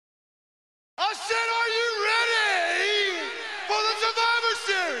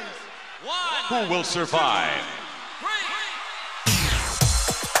who will survive?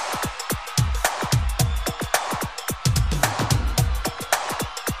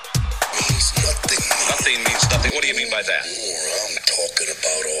 Nothing means nothing. What do you mean by that? I'm talking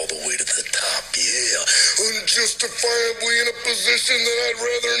about all the way to the top, yeah. Unjustifiably in a position that I'd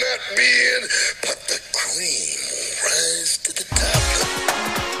rather not be in, but the cream will rise to the top.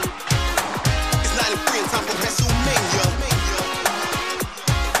 It's 93 time for WrestleMania.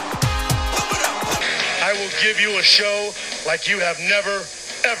 I will give you a show like you have never,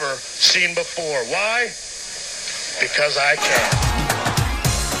 ever seen before. Why? Because I can.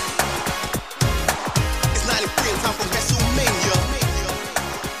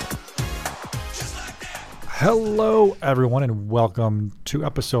 Hello, everyone, and welcome to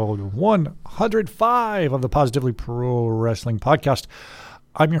episode 105 of the Positively Pro Wrestling Podcast.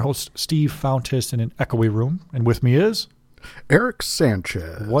 I'm your host, Steve Fountas, in an echoey room, and with me is Eric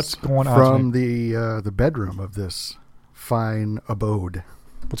Sanchez. What's going on from the bedroom of this fine abode?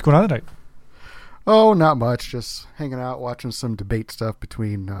 What's going on tonight? Oh, not much. Just hanging out, watching some debate stuff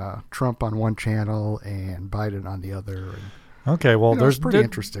between Trump on one channel and Biden on the other. And, okay, well, it's pretty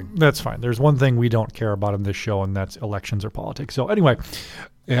interesting. That's fine. There's one thing we don't care about in this show, and that's elections or politics. So anyway.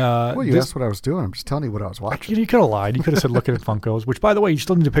 Well, you asked what I was doing. I'm just telling you what I was watching. You could have lied. You could have said looking at Funkos, which, by the way, you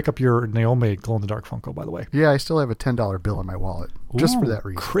still need to pick up your Naomi glow-in-the-dark Funko, by the way. Yeah, I still have a $10 bill in my wallet, just for that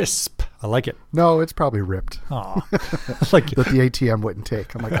reason. Crisp. I like it. No, it's probably ripped. Aw. Like that the ATM wouldn't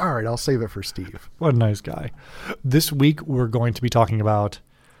take. I'm like, all right, I'll save it for Steve. What a nice guy. This week, we're going to be talking about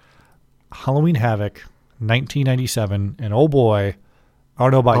Halloween Havoc, 1997, and oh boy, I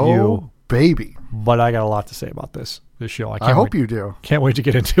don't know about you, baby, but I got a lot to say about this show. I hope you do. Can't wait to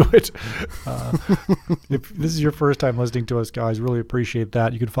get into it. If this is your first time listening to us, guys, really appreciate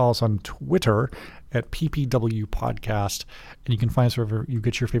that. You can follow us on Twitter at PPW Podcast, and you can find us wherever you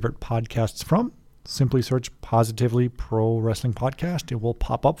get your favorite podcasts from. Simply search Positively Pro Wrestling Podcast. It will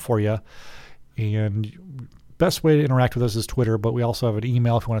pop up for you. And best way to interact with us is Twitter, but we also have an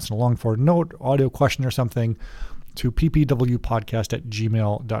email if you want to send a long forward note, audio question or something, to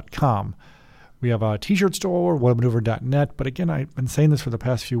ppwpodcast@gmail.com. We have a t-shirt store, webmaneuver.net. But again, I've been saying this for the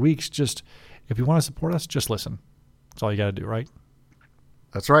past few weeks. Just if you want to support us, just listen. That's all you got to do, right?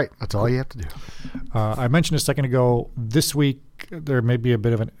 That's right. That's all you have to do. I mentioned a second ago, this week there may be a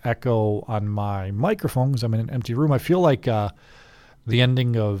bit of an echo on my microphone because I'm in an empty room. I feel like the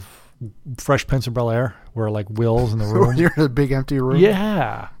ending of Fresh Prince of Bel-Air, where like Will's in the room. You're in a big empty room?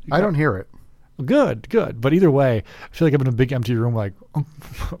 Yeah. I don't hear it. Good. But either way, I feel like I'm in a big empty room, like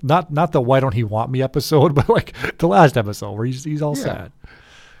not the "Why Don't He Want Me" episode, but like the last episode where he's all sad.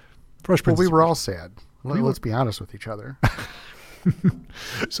 Fresh Prince. Well, we were all sad. Let's be honest with each other.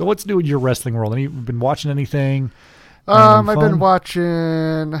 So what's new in your wrestling world? Have you been watching anything? I've been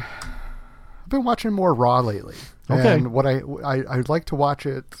watching more Raw lately. Okay. And what I'd like to watch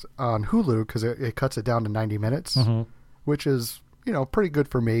it on Hulu because it cuts it down to 90 minutes, which is pretty good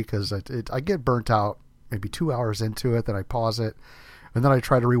for me because I get burnt out maybe 2 hours into it, then I pause it, and then I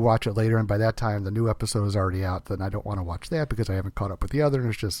try to rewatch it later, and by that time the new episode is already out. Then I don't want to watch that because I haven't caught up with the other, and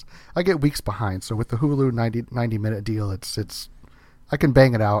it's just I get weeks behind. So with the Hulu 90 minute deal, it's I can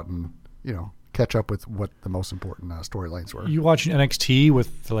bang it out and catch up with what the most important storylines were. You watching NXT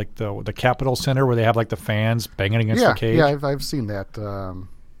with like the Capitol Center where they have like the fans banging against the cage? Yeah, I've seen that.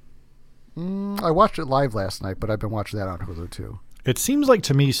 I watched it live last night, but I've been watching that on Hulu too. It seems like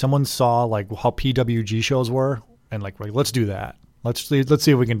to me someone saw like how PWG shows were and like let's do that. Let's see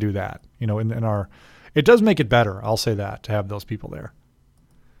if we can do that. In our, it does make it better. I'll say that to have those people there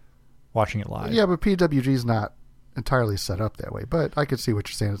watching it live. Yeah, but PWG is not entirely set up that way. But I could see what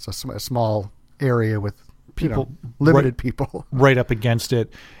you're saying. It's a small area with people, limited people right up against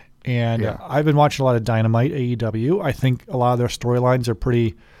it. And I've been watching a lot of Dynamite, AEW. I think a lot of their storylines are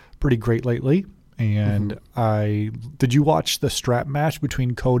pretty great lately. And did you watch the strap match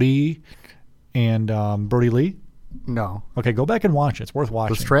between Cody and Brody Lee? No. Okay, go back and watch it. It's worth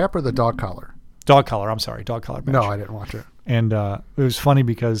watching. The strap or the dog collar? Dog collar. I'm sorry, dog collar match. No, I didn't watch it. And it was funny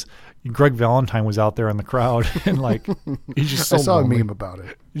because Greg Valentine was out there in the crowd, and like he's just so I saw lonely. A meme about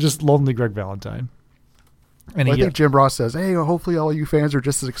it. He's just lonely, Greg Valentine. And I think Jim Ross says, "Hey, hopefully all you fans are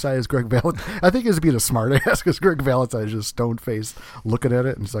just as excited as Greg Valentine." I think he's being a smart ass because Greg Valentine is just stone faced looking at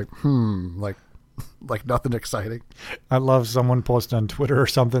it, and it's like, like nothing exciting. I love someone posted on Twitter or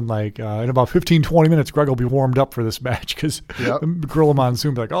something like, in about 15-20 minutes, Greg will be warmed up for this match because Gorilla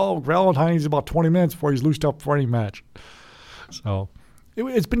Monsoon be like, oh, Valentine's about 20 minutes before he's loosed up for any match. So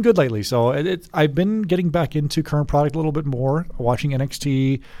it's been good lately. So I've been getting back into current product a little bit more, watching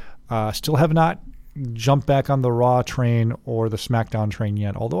NXT. Still have not jumped back on the Raw train or the SmackDown train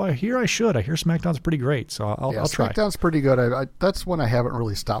yet. Although I hear SmackDown's pretty great, so I'll try. SmackDown's pretty good. That's one I haven't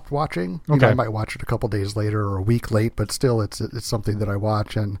really stopped watching. Okay. I might watch it a couple days later or a week late, but still, it's something that I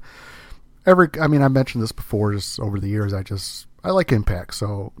watch. And I mentioned this before, just over the years. I like Impact,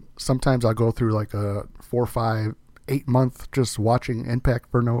 so sometimes I'll go through like a 4, 5, 8 month just watching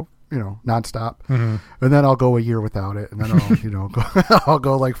Impact for nonstop, and then I'll go a year without it, and then I'll I'll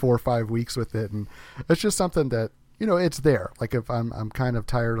go like 4 or 5 weeks with it, and it's just something that it's there. Like if I'm kind of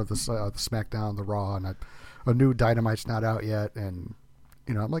tired of the SmackDown, the Raw, and a new Dynamite's not out yet, and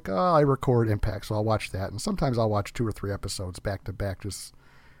I'm like, I record Impact, so I'll watch that, and sometimes I'll watch 2 or 3 episodes back to back, just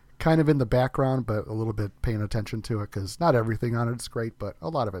kind of in the background, but a little bit paying attention to it because not everything on it's great, but a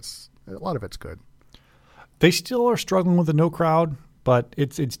lot of it's good. They still are struggling with the no crowd, but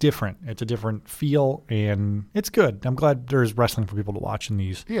it's different. It's a different feel, and it's good. I'm glad there's wrestling for people to watch in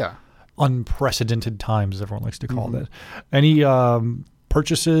these unprecedented times, as everyone likes to call it. Any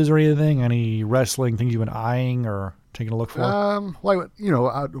purchases or anything? Any wrestling things you've been eyeing or taking a look for? The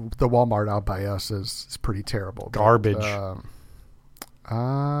Walmart out by us is pretty terrible. Garbage. But,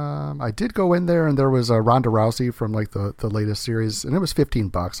 I did go in there, and there was a Ronda Rousey from like the latest series, and it was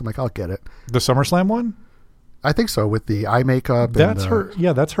 $15. I'm like, I'll get it. The SummerSlam one? I think so, with the eye makeup. That's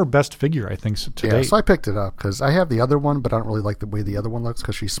her best figure, I think, to date. So I picked it up because I have the other one, but I don't really like the way the other one looks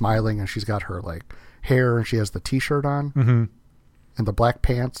because she's smiling and she's got her like hair and she has the T-shirt on and the black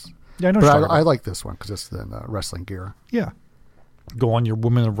pants. Yeah, I know. But I like this one because it's in the wrestling gear. Yeah. Go on your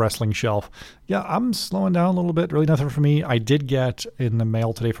Women of Wrestling shelf. Yeah, I'm slowing down a little bit. Really nothing for me. I did get in the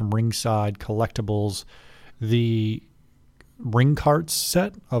mail today from Ringside Collectibles the ring carts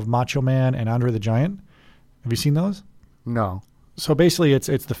set of Macho Man and Andre the Giant. Have you seen those? No. So basically, it's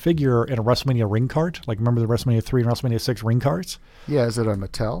the figure in a WrestleMania ring cart. Like, remember the WrestleMania 3 and WrestleMania 6 ring carts? Yeah, is it a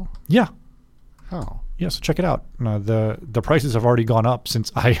Mattel? Yeah. Oh. Yeah, so check it out. The prices have already gone up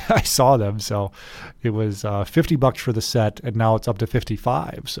since I saw them. So it was $50 for the set, and now it's up to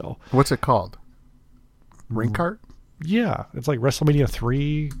 $55. So what's it called? Ring cart? Yeah, it's like WrestleMania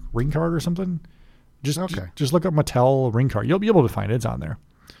 3 ring cart or something. Just look up Mattel ring cart. You'll be able to find it. It's on there.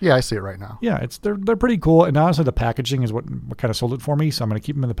 Yeah, I see it right now. Yeah, they're pretty cool, and honestly, the packaging is what kind of sold it for me. So I'm going to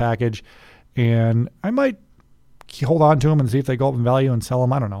keep them in the package, and I might hold on to them and see if they go up in value and sell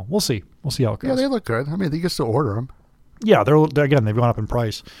them. I don't know. We'll see. We'll see how it goes. Yeah, they look good. I mean, you can still order them. Yeah, they've gone up in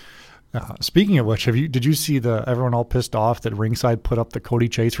price. Speaking of which, did you see everyone all pissed off that Ringside put up the Cody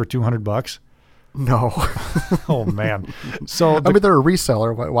Chase for $200? No. Oh man. So they're a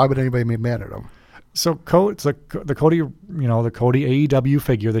reseller. Why would anybody be mad at them? So the Cody, the Cody AEW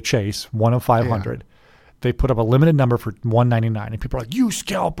figure, the Chase, 1 of 500. Yeah. They put up a limited number for $199, and people are like, "You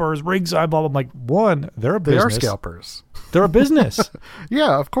scalpers, Ringside!" Blah blah. I'm like, one, they're a business. They are scalpers. They're a business.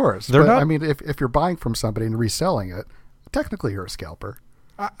 Yeah, of course. They're not. I mean, if you're buying from somebody and reselling it, technically you're a scalper.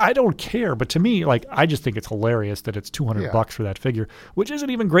 I don't care, but to me, like, I just think it's hilarious that it's $200 for that figure, which isn't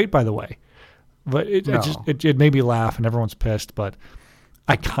even great, by the way. But it made me laugh, and everyone's pissed. But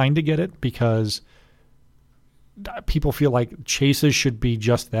I kind of get it because people feel like chases should be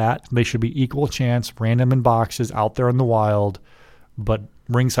just that. They should be equal chance, random in boxes out there in the wild, but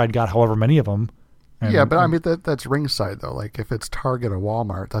Ringside got however many of them. Yeah, but I mean, that's Ringside, though. Like, if it's Target or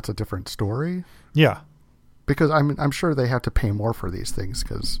Walmart, that's a different story. Yeah. Because I'm sure they have to pay more for these things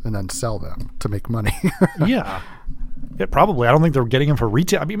and then sell them to make money. Yeah, probably. I don't think they're getting them for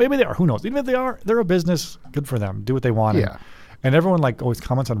retail. I mean, maybe they are. Who knows? Even if they are, they're a business. Good for them. Do what they want. Yeah. And everyone always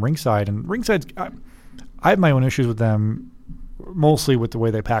comments on Ringside, and Ringside's. I have my own issues with them, mostly with the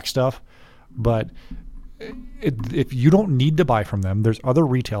way they pack stuff. But if you don't need to buy from them, there's other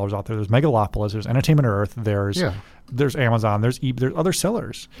retailers out there. There's Megalopolis, there's Entertainment Earth, there's Amazon, there's other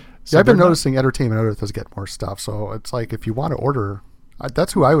sellers. So I've been noticing Entertainment Earth does get more stuff. So it's like if you want to order,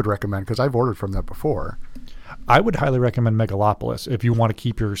 that's who I would recommend because I've ordered from them before. I would highly recommend Megalopolis if you want to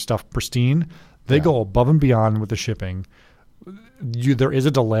keep your stuff pristine. They go above and beyond with the shipping. There is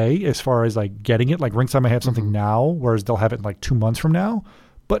a delay as far as like getting it. Like Ringside might have something now, whereas they'll have it in like 2 months from now.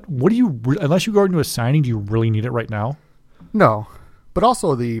 But unless you go into a signing, do you really need it right now? No. But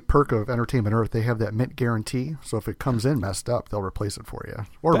also the perk of Entertainment Earth, they have that mint guarantee. So if it comes in messed up, they'll replace it for you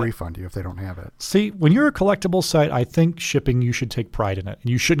or refund you if they don't have it. See, when you're a collectible site, I think shipping, you should take pride in it.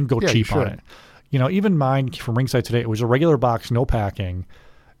 And you shouldn't go cheap on it. Even mine from Ringside today, it was a regular box, no packing.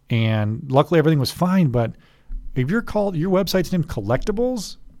 And luckily everything was fine. But if your website's named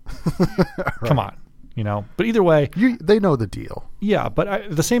Collectibles, come on. But either way, they know the deal. Yeah, but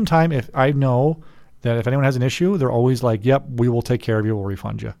at the same time, if I know that if anyone has an issue, they're always like, "Yep, we will take care of you. We'll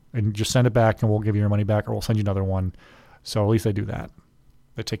refund you, and just send it back, and we'll give you your money back, or we'll send you another one." So at least they do that.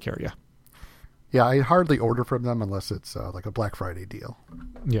 They take care of you. Yeah, I hardly order from them unless it's like a Black Friday deal.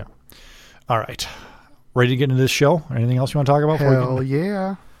 Yeah. All right. Ready to get into this show? Anything else you want to talk about? Hell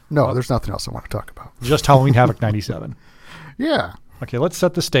yeah. No, there's nothing else I want to talk about. Just Halloween Havoc 97. Yeah. Okay, let's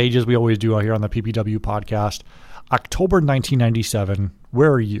set the stage as we always do out here on the PPW podcast. October 1997.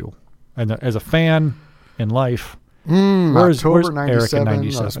 Where are you? And as a fan in life, where's October Eric in 97.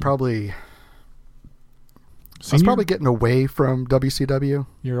 97? I was probably getting away from WCW.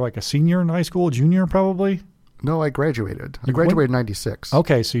 You're like a senior in high school, junior probably? No, I graduated. I graduated in 96.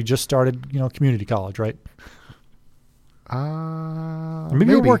 Okay, so you just started, community college, right?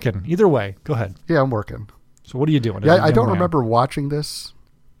 Maybe you're working. Either way, go ahead. Yeah, I'm working. So what are you doing? Yeah, I don't remember watching this.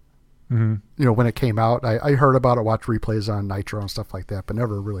 Mm-hmm. When it came out, I heard about it, watched replays on Nitro and stuff like that, but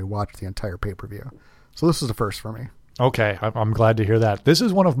never really watched the entire pay-per-view. So this is the first for me. Okay, I'm glad to hear that. This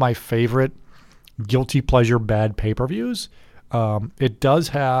is one of my favorite guilty pleasure bad pay-per-views. It does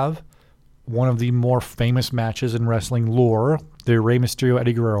have one of the more famous matches in wrestling lore, the Rey Mysterio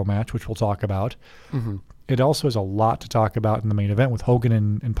Eddie Guerrero match, which we'll talk about. Mm-hmm. It also has a lot to talk about in the main event with Hogan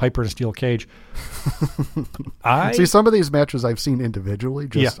and Piper in a steel cage. See, some of these matches I've seen individually,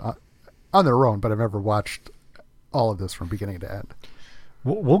 just on their own, but I've never watched all of this from beginning to end.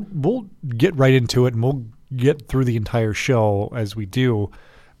 We'll get right into it, and we'll get through the entire show as we do.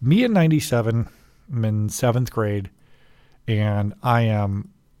 Me in 97, I'm in 7th grade, and I am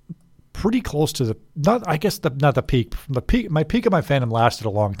pretty close to not the peak. My peak of my fandom lasted a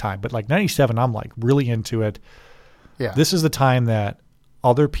long time, but like 97, I'm like really into it. Yeah. This is the time that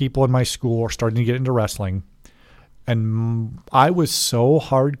other people in my school are starting to get into wrestling. And I was so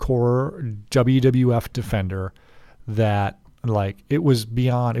hardcore WWF defender that like it was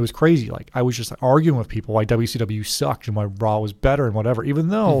crazy. Like I was just arguing with people why WCW sucked and why Raw was better and whatever, even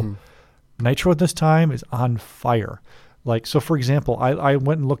though Nitro at this time is on fire. Like, so for example, I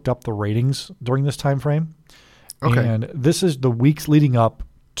went and looked up the ratings during this time frame. Okay. And this is the weeks leading up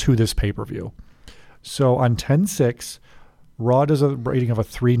to this pay-per-view. So on 10/6, Raw does a rating of a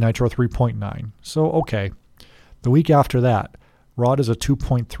 3, Nitro 3.9. So, okay. The week after that, Raw does a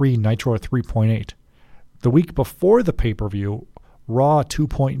 2.3, Nitro a 3.8. The week before the pay-per-view, Raw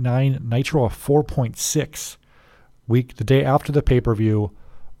 2.9, Nitro a 4.6. The day after the pay-per-view,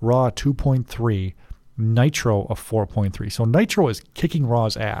 Raw 2.3, Nitro a 4.3. So Nitro is kicking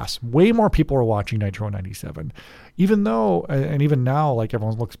Raw's ass. Way more people are watching Nitro in 97. Even though, and even now, like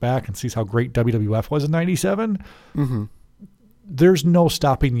everyone looks back and sees how great WWF was in 97, there's no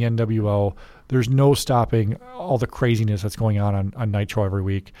stopping the NWO. There's no stopping all the craziness that's going on Nitro every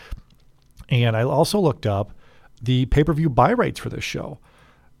week. And I also looked up the pay-per-view buy rates for this show.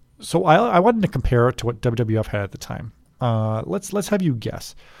 So I wanted to compare it to what WWF had at the time. Let's have you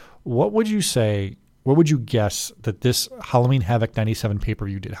guess. What would you guess that this Halloween Havoc 97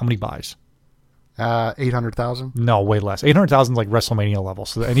 pay-per-view did? How many buys? 800,000? No, way less. 800,000 is like WrestleMania level.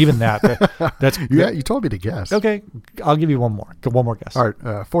 So, and even that's you told me to guess. Okay, I'll give you one more guess. All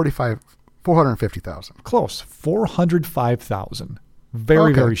right, 450,000. Close. 405,000.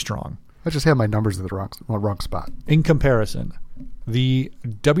 Very, very strong. I just had my numbers in the wrong spot. In comparison, the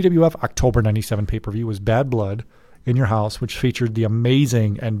WWF October 97 pay-per-view was Bad Blood in Your House, which featured the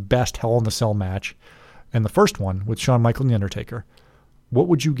amazing and best Hell in the Cell match, and the first one with Shawn Michaels and The Undertaker. What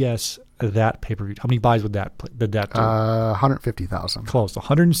would you guess that pay-per-view? How many buys did that do? 150,000. Close,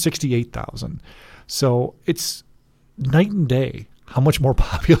 168,000. So it's night and day how much more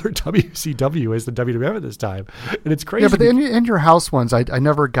popular WCW is than WWF at this time. And it's crazy. Yeah, but the in Your House ones I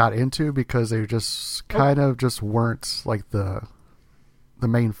never got into because they just kind of just weren't like the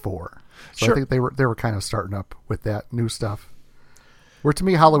main four. So I think they were kind of starting up with that new stuff. Where to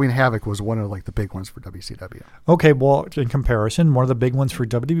me, Halloween Havoc was one of like the big ones for WCW. Okay, well, in comparison, one of the big ones for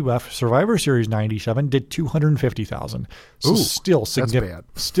WWF, Survivor Series 97 did 250,000. So still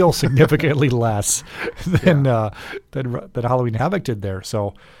significantly less than Halloween Havoc did there.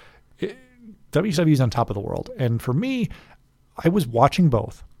 So WCW is on top of the world. And for me, I was watching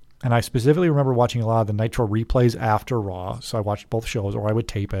both. And I specifically remember watching a lot of the Nitro replays after Raw. So I watched both shows, or I would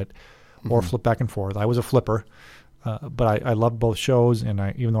tape it or flip back and forth. I was a flipper. But I loved both shows, and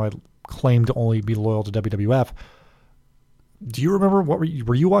even though I claimed to only be loyal to WWF, do you remember were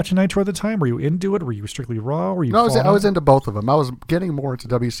you watching Nitro at the time? Were you into it? Were you strictly Raw? No, I was into both of them. I was getting more into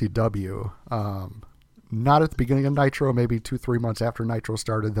WCW. Not at the beginning of Nitro, maybe 2-3 months after Nitro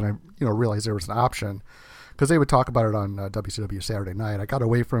started. Then I realized there was an option because they would talk about it on WCW Saturday Night. I got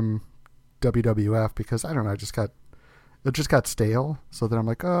away from WWF because I don't know, it just got stale. So then I'm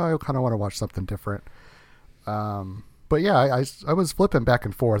like, I kind of want to watch something different. But yeah, I was flipping back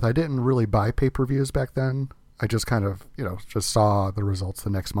and forth. I didn't really buy pay-per-views back then. I just kind of, just saw the results the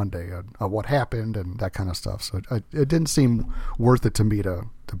next Monday of what happened and that kind of stuff. So it didn't seem worth it to me to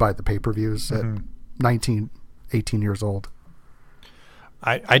buy the pay-per-views at 18 years old.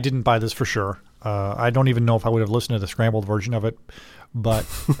 I didn't buy this for sure. I don't even know if I would have listened to the scrambled version of it, but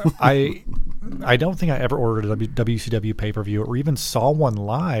I don't think I ever ordered a WCW pay-per-view or even saw one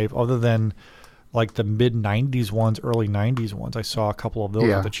live other than like the mid-'90s ones, early '90s ones. I saw a couple of those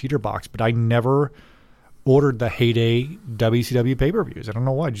at the Cheater Box, but I never ordered the heyday WCW pay-per-views. I don't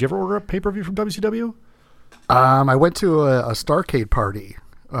know why. Did you ever order a pay-per-view from WCW? I went to a Starrcade party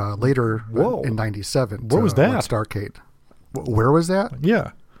later in '97. Where was that? Starrcade. Where was that?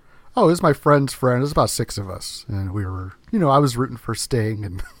 Yeah. Oh, it was my friend's friend. It was about 6 of us. And we were, I was rooting for Sting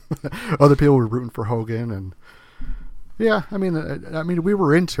and other people were rooting for Hogan. And yeah, I mean, we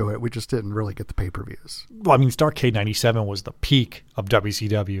were into it. We just didn't really get the pay-per-views. Well, I mean, Starrcade '97 was the peak of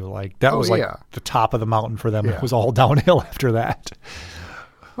WCW. Like that was like the top of the mountain for them. Yeah. It was all downhill after that.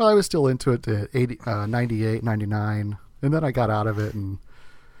 Well, I was still into it at 98, 99. And then I got out of it and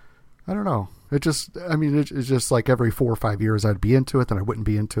I don't know. It's just like every 4 or 5 years I'd be into it, then I wouldn't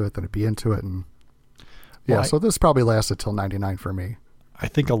be into it, then I'd be into it. And so this probably lasted till 99 for me. I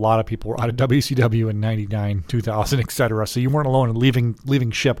think a lot of people were out of WCW in 99, 2000, et cetera. So you weren't alone in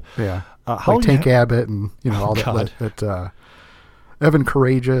leaving ship. Yeah. Like Tank Abbott and, all that Evan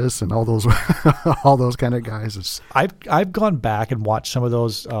Courageous and all those all those kind of guys. I've gone back and watched some of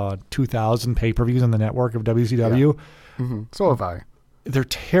those 2000 pay-per-views on the network of WCW. Yeah. Mm-hmm. So have I. They're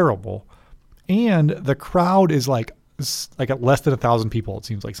terrible. And the crowd is like at less than 1,000 people, it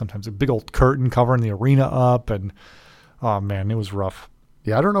seems like sometimes. A big old curtain covering the arena up. And, oh, man, it was rough.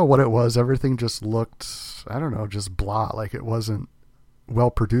 Yeah, I don't know what it was. Everything just looked, just blah. Like it wasn't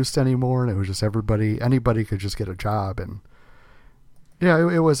well-produced anymore. And it was just anybody could just get a job. And, yeah,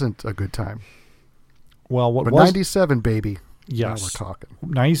 it wasn't a good time. Well, but 97, baby. Yes. Now we're talking.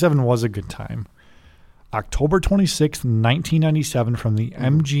 97 was a good time. October 26th, 1997, from the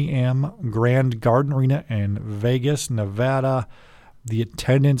MGM Grand Garden Arena in Vegas, Nevada. The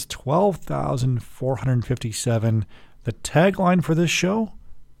attendance, 12,457. The tagline for this show,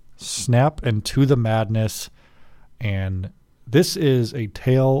 Snap into the Madness. And this is a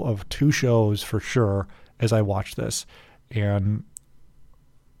tale of two shows for sure as I watched this. And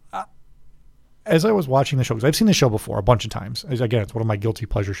as I was watching the show, because I've seen the show before a bunch of times. Again, it's one of my guilty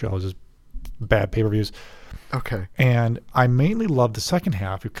pleasure shows is bad pay-per-views. Okay. And I mainly love the second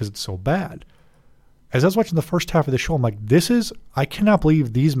half because it's so bad. As I was watching the first half of the show, I'm like, I cannot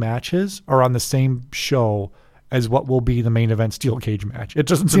believe these matches are on the same show as what will be the main event steel cage match. It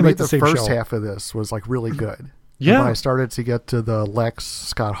doesn't seem like the same show. The first half of this was like really good. Yeah. And when I started to get to the Lex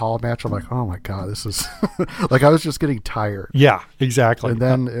Scott Hall match, I'm like, oh my God, this is like I was just getting tired. Yeah, exactly. And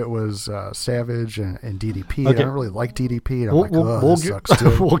then it was Savage and DDP. Okay. I don't really like DDP. And I'm this sucks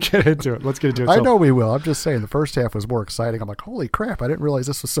too. We'll get into it. Let's get into it. I know we will. I'm just saying the first half was more exciting. I'm like, holy crap, I didn't realize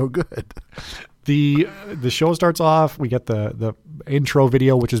this was so good. The show starts off. We get the intro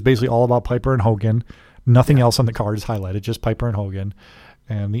video, which is basically all about Piper and Hogan. Nothing else on the card is highlighted, just Piper and Hogan.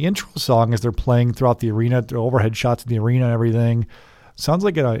 And the intro song, as they're playing throughout the arena, the overhead shots of the arena and everything, sounds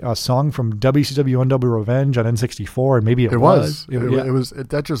like a song from WCW NW Revenge on N64, and maybe it was. It was.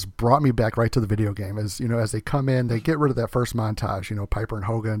 That just brought me back right to the video game. As they come in, they get rid of that first montage. Piper and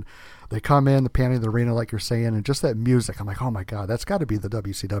Hogan, they come in, the panning of the arena, like you're saying, and just that music. I'm like, oh my God, that's got to be the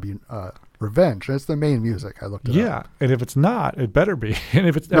WCW Revenge. That's the main music. I looked it up. Yeah, and if it's not, it better be. And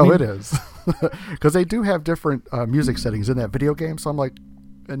if it's it is, because they do have different music settings in that video game. So I'm like.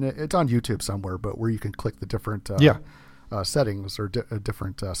 And it's on YouTube somewhere, but where you can click the different settings or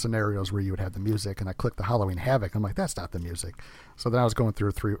different scenarios where you would have the music. And I clicked the Halloween Havoc. I'm like, that's not the music. So then I was going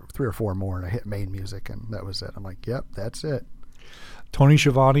through three or four more, and I hit main music, and that was it. I'm like, yep, that's it. Tony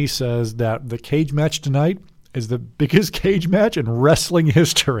Schiavone says that the cage match tonight is the biggest cage match in wrestling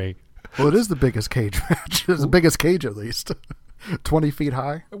history. Well, it is the biggest cage match. It's the biggest cage, at least. 20 feet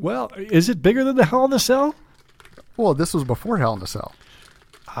high. Well, is it bigger than the Hell in a Cell? Well, this was before Hell in a Cell.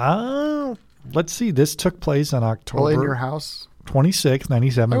 Let's see. This took place on October in your house, 26,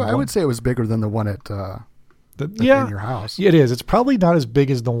 97. I would say it was bigger than the one at in your house. It is. It's probably not as big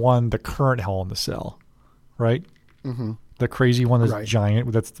as the current Hell in the Cell, right? Mm-hmm. The crazy one that's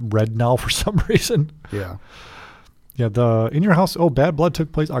giant, that's red now for some reason. Yeah. Yeah, the In Your House, Bad Blood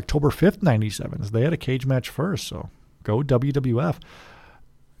took place October 5th, 97. So they had a cage match first, so go WWF.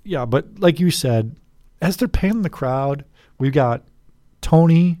 Yeah, but like you said, as they're panning the crowd, we've got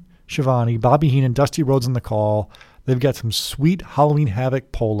Tony Schiavone, Bobby Heenan, Dusty Rhodes on the call. They've got some sweet Halloween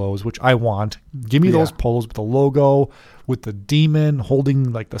Havoc polos, which I want. Give me those polos with the logo, with the demon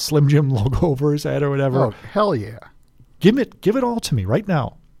holding like the Slim Jim logo over his head or whatever. Oh, hell yeah. Give it all to me right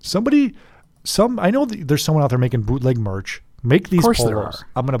now. I know that there's someone out there making bootleg merch. Make these course polos. there are.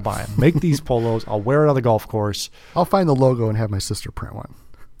 I'm going to buy them. Make these polos. I'll wear it on the golf course. I'll find the logo and have my sister print one.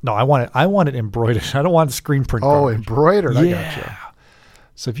 No, I want it embroidered. I don't want the screen print. Oh, garbage. embroidered. Yeah. I got you.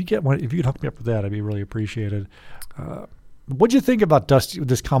 So if you get one, if you could hook me up with that, I'd be really appreciated. What'd you think about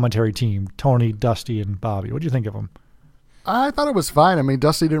this commentary team, Tony, Dusty, and Bobby? What'd you think of them? I thought it was fine. I mean,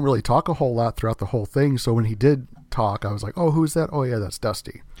 Dusty didn't really talk a whole lot throughout the whole thing. So when he did talk, I was like, "Oh, who's that? Oh, yeah, that's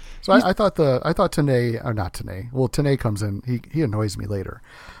Dusty." So I thought Tanay, or not Tanay. Well, Tanay comes in. He annoys me later,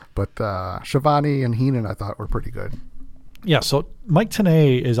 but Shivani and Heenan I thought were pretty good. Yeah. So Mike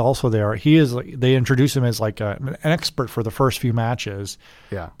Tanay is also there. They introduce him as like an expert for the first few matches.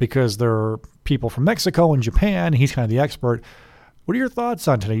 Yeah. Because they're people from Mexico and Japan. He's kind of the expert. What are your thoughts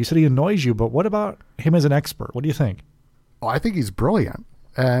on Tanay? You said he annoys you, but what about him as an expert? What do you think? Oh, I think he's brilliant,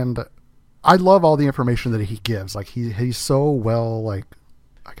 and I love all the information that he gives. Like he's so well, like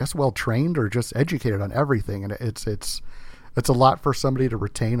I guess well trained or just educated on everything, and it's a lot for somebody to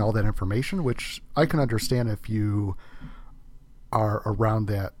retain all that information, which I can understand if you are around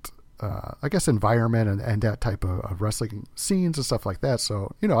that I guess environment and that type of wrestling scenes and stuff like that.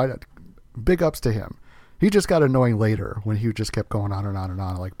 So big ups to him. He just got annoying later when he just kept going on and on and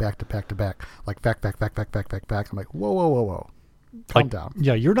on, like back to back to back, like back. I'm like, whoa. Calm down.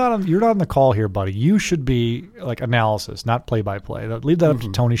 Yeah, you're not on the call here, buddy. You should be like analysis, not play by play. Leave that up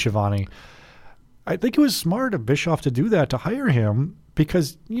to Tony Schiavone. I think it was smart of Bischoff to do that, to hire him,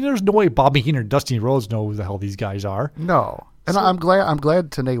 because there's no way Bobby Heenan or Dusty Rhodes know who the hell these guys are. No. And I'm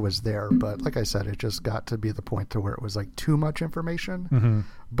glad Tanay was there, but like I said, it just got to be the point to where it was like too much information. Mm-hmm.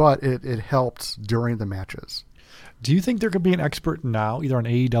 But it helped during the matches. Do you think there could be an expert now, either on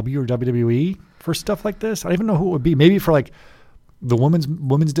AEW or WWE, for stuff like this? I don't even know who it would be. Maybe for like the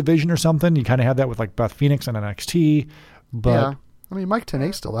women's division or something. You kind of have that with like Beth Phoenix and NXT. But yeah, I mean Mike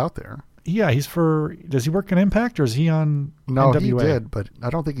Tanay's still out there. Yeah, does he work in Impact or is he on No, NWA? he did, but I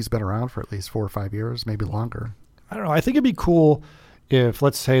don't think he's been around for at least 4 or 5 years, maybe longer. I don't know. I think it'd be cool if,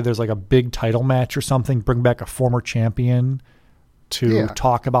 let's say, there's like a big title match or something, bring back a former champion to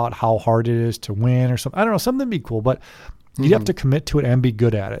talk about how hard it is to win or something. I don't know. Something would be cool, but you'd have to commit to it and be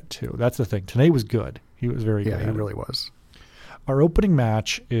good at it too. That's the thing. Tanay was good. He was very good. Yeah, he really was. Our opening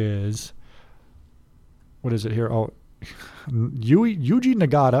match is, what is it here? Oh, Yuji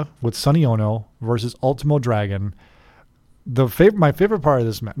Nagata with Sonny Ono versus Ultimo Dragon. My favorite part of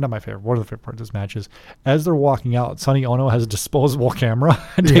this match, not my favorite, one of the favorite parts of this match is as they're walking out, Sonny Ono has a disposable camera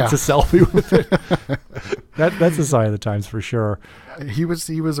and takes a selfie with it. That's a sign of the times for sure. He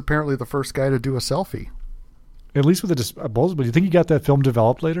was apparently the first guy to do a selfie. At least with a disposable. Do you think he got that film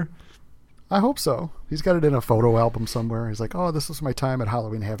developed later? I hope so. He's got it in a photo album somewhere. He's like, "Oh, this was my time at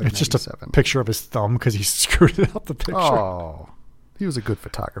Halloween Havoc." It's just a picture of his thumb because he screwed it up the picture. Oh, he was a good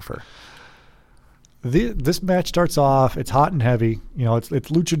photographer. This match starts off, it's hot and heavy. It's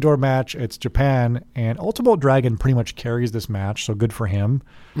luchador match. It's Japan, and Ultimo Dragon pretty much carries this match, so good for him.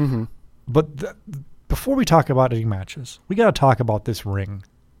 Mm-hmm. But before we talk about any matches, we got to talk about this ring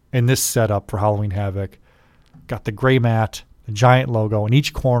and this setup for Halloween Havoc. Got the gray mat, the giant logo in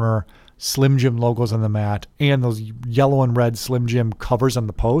each corner, Slim Jim logos on the mat, and those yellow and red Slim Jim covers on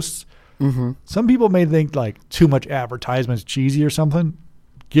the posts. Mm-hmm. Some people may think like too much advertisement's cheesy or something.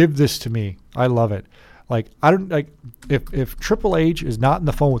 Give this to me. I love it. Like, I don't like if Triple H is not on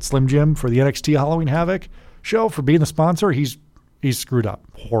the phone with Slim Jim for the NXT Halloween Havoc show for being the sponsor, he's screwed up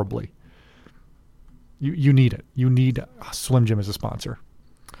horribly. You need it. You need Slim Jim as a sponsor.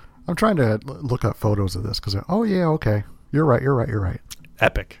 I'm trying to look up photos of this because okay, you're right.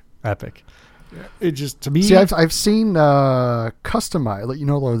 Epic. It just, to me. See, I've seen customized,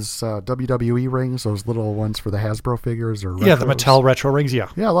 those WWE rings, those little ones for the Hasbro figures, or retros. The Mattel retro rings. Yeah,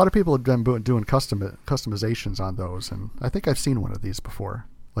 a lot of people have been doing customizations on those, and I think I've seen one of these before,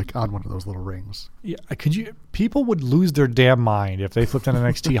 like on one of those little rings. Yeah, people would lose their damn mind if they flipped on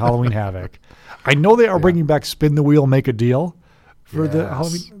NXT Halloween Havoc. I know they are bringing back Spin the Wheel, Make a Deal for the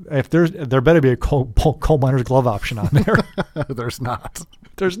Halloween. If there better be a coal miner's glove option on there. There's not.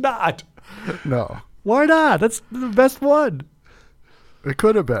 There's not. No. Why not? That's the best one. It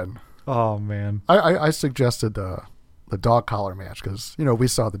could have been. Oh, man. I suggested the dog collar match because, we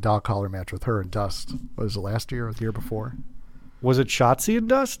saw the dog collar match with her and Dust. Was it last year or the year before? Was it Shotzi and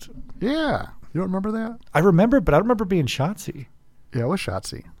Dust? Yeah. You don't remember that? I remember, but I don't remember being Shotzi. Yeah, it was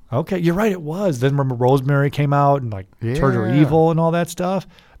Shotzi. Okay, you're right, it was. Then remember Rosemary came out and turned her evil and all that stuff?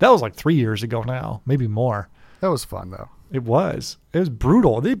 That was like 3 years ago now, maybe more. That was fun, though. It was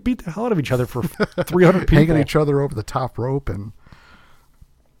brutal. They beat the hell out of each other for 300 people. Hanging each other over the top rope. And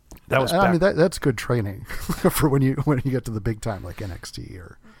that was I mean, that's good training for when you get to the big time, like NXT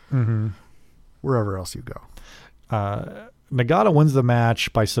or wherever else you go. Nagata wins the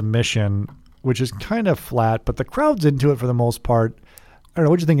match by submission, which is kind of flat, but the crowd's into it for the most part. I don't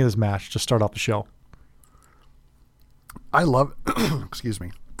know. What'd you think of this match to start off the show? I love, excuse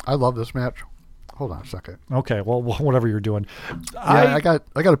me. I love this match. Hold on a second. Okay. Well, whatever you're doing. Yeah, I got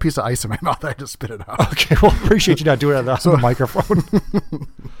a piece of ice in my mouth. I just spit it out. Okay. Well, appreciate you not doing it on the microphone.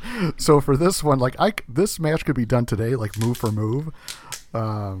 So for this one, this match could be done today, like move for move.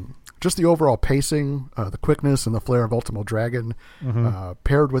 Just the overall pacing, the quickness and the flair of Ultimo Dragon,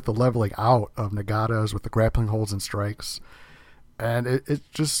 paired with the leveling out of Nagata's with the grappling holds and strikes. And it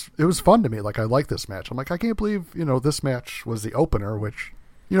was fun to me. Like, I like this match. I'm like, I can't believe, this match was the opener, which,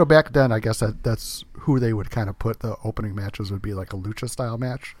 back then, I guess that's who they would kind of put the opening matches would be like a lucha style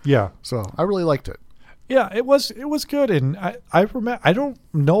match. Yeah. So I really liked it. Yeah, it was good. And I remember, I don't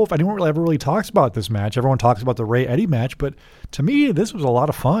know if anyone ever really talks about this match. Everyone talks about the Ray Eddie match, but to me, this was a lot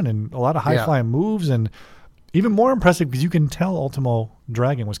of fun and a lot of high flying moves, and even more impressive because you can tell Ultimo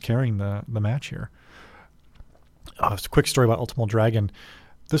Dragon was carrying the match here. It's a quick story about Ultimo Dragon.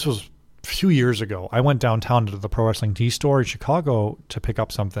 This was a few years ago. I went downtown to the Pro Wrestling Tea store in Chicago to pick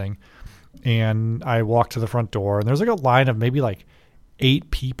up something, and I walked to the front door, and there's like a line of maybe like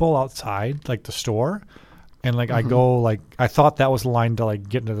 8 people outside like the store, and like I go, like I thought that was the line to like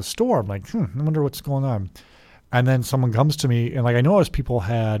get into the store. I'm like, I wonder what's going on. And then someone comes to me, and like I noticed people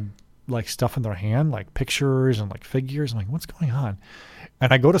had like stuff in their hand, like pictures and like figures. I'm like, what's going on?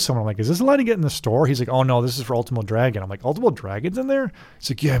 And I go to someone, I'm like, is this a line to get in the store? He's like, oh no, this is for Ultimo Dragon. I'm like, Ultimo Dragon's in there?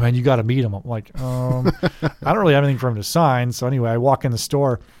 He's like, yeah, man, you got to meet him. I'm like, I don't really have anything for him to sign. So anyway, I walk in the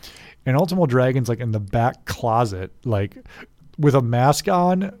store, and Ultimo Dragon's like in the back closet, like with a mask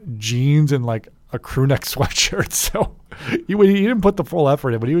on, jeans, and like a crew neck sweatshirt. So he didn't put the full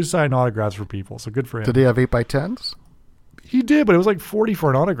effort in, but he was signing autographs for people. So good for him. Did he have 8x10s? He did, but it was like $40 for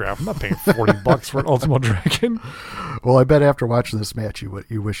an autograph. I'm not paying $40 for an Ultimo Dragon. Well, I bet after watching this match,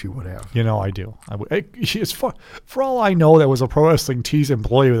 you wish you would have. I do. It's fun. For all I know, that was a Pro Wrestling Tees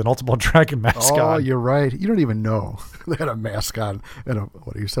employee with an Ultimo Dragon mask on. Oh, you're right. You don't even know. They had a mask on and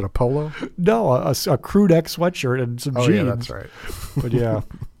you said a polo? No, a crew neck sweatshirt and some jeans. Oh, yeah, that's right. But yeah.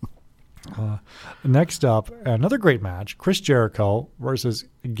 Next up, another great match, Chris Jericho versus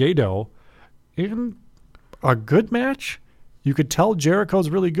Gato in a good match. You could tell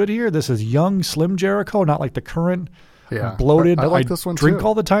Jericho's really good here. This is young, slim Jericho, not like the current bloated, I like this one drink too.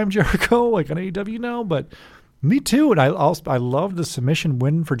 all the time Jericho, like on AEW now. But me too. And I love the submission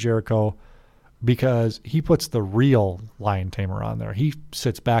win for Jericho because he puts the real lion tamer on there. He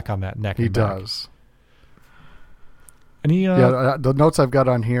sits back on that neck. He and back. does. And the notes I've got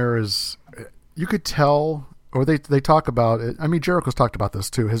on here is you could tell. Or they talk about it. I mean, Jericho's talked about this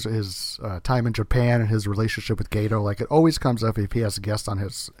too. His time in Japan and his relationship with Gato. Like, it always comes up if he has a guest on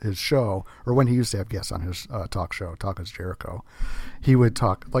his show, or when he used to have guests on his talk show, Talk as Jericho. He would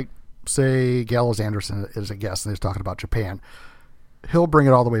talk, like, say Gallows Anderson is a guest and he's talking about Japan. He'll bring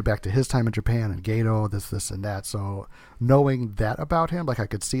it all the way back to his time in Japan and Gato, this and that. So knowing that about him, like, I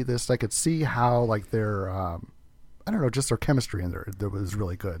could see this. I could see how, like, their I don't know, just their chemistry in there that was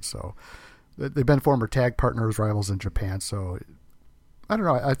really good. So. They've been former tag partners, rivals in Japan, so I don't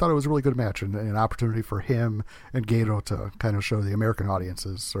know. I thought it was a really good match and an opportunity for him and Gato to kind of show the American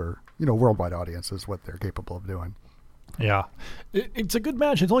audiences or, worldwide audiences what they're capable of doing. Yeah. It's a good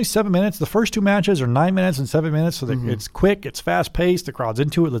match. It's only 7 minutes. The first 2 matches are 9 minutes and 7 minutes, so it's quick, it's fast-paced, the crowd's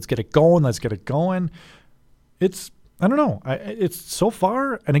into it. Let's get it going. I don't know. It's so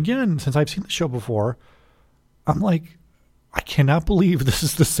far, and again, since I've seen the show before, I'm like, I cannot believe this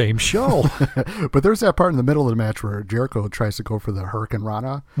is the same show. But there's that part in the middle of the match where Jericho tries to go for the Hurricane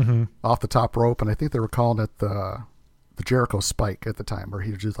Rana off the top rope, and I think they were calling it the Jericho Spike at the time, where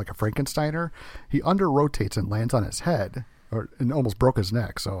he was just like a Frankensteiner. He under rotates and lands on his head, and almost broke his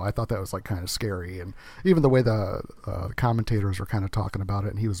neck. So I thought that was like kind of scary, and even the way the commentators were kind of talking about it,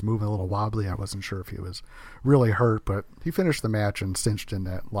 and he was moving a little wobbly. I wasn't sure if he was really hurt, but he finished the match and cinched in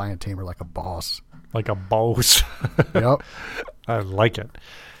that lion tamer like a boss. Like a boss. Yep. I like it.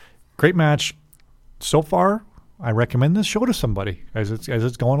 Great match. So far, I recommend this show to somebody as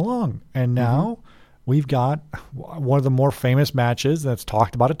it's going along. And now we've got one of the more famous matches that's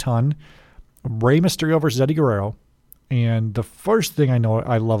talked about a ton. Rey Mysterio versus Eddie Guerrero. And the first thing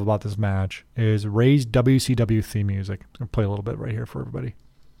I love about this match is Rey's WCW theme music. I'm going to play a little bit right here for everybody.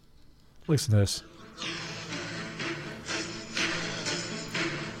 Listen to this.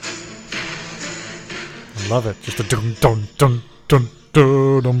 love it. Just a dun dun dun dun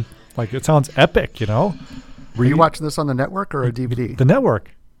dun dun. Like, it sounds epic, you know? Were you watching this on the network or a DVD? The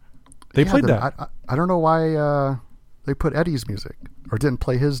network. They played that. I don't know why they put Eddie's music or didn't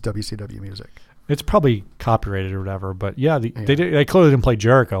play his WCW music. It's probably copyrighted or whatever, but yeah, they clearly didn't play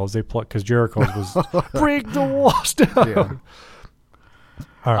Jericho's. They played because Jericho's was break the walls down. Yeah.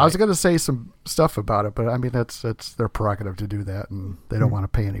 All right. I was going to say some stuff about it, but I mean that's their prerogative to do that, and they don't want to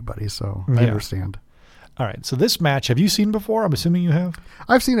pay anybody, so I understand. All right, so this match, have you seen before? I'm assuming you have.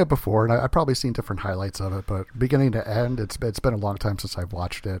 I've seen it before, and I've probably seen different highlights of it, but beginning to end, it's been a long time since I've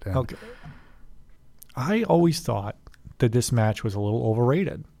watched it. And okay. I always thought that this match was a little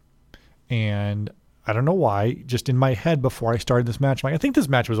overrated, and I don't know why. Just in my head before I started this match, I think this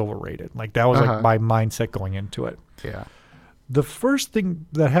match was overrated. Like, that was like my mindset going into it. Yeah. The first thing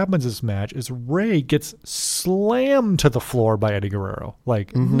that happens in this match is Ray gets slammed to the floor by Eddie Guerrero.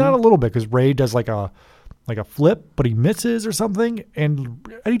 Like, not a little bit, because Ray does like a flip, but he misses or something, and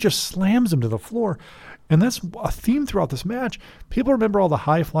Eddie just slams him to the floor. And that's a theme throughout this match. People remember all the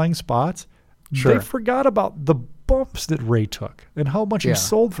high-flying spots. Sure. They forgot about the bumps that Ray took and how much he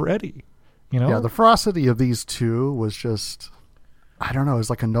sold for Eddie. You know? Yeah, the ferocity of these two was just, I don't know, it was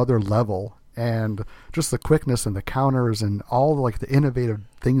like another level. And just the quickness and the counters and all like the innovative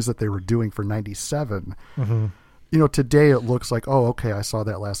things that they were doing for 97. You know, today it looks like, oh, okay, I saw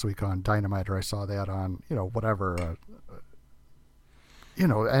that last week on Dynamite, or I saw that on, you know, whatever,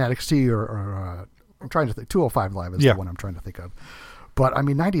 NXT or I'm trying to think, 205 Live is the one I'm trying to think of. But I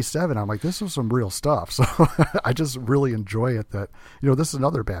mean, 97, I'm like, this was some real stuff. So I just really enjoy it that, you know, this is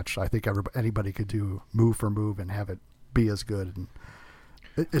another match I think anybody could do move for move and have it be as good. And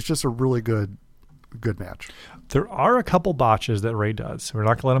it's just a really good match. There are a couple botches that Ray does. We're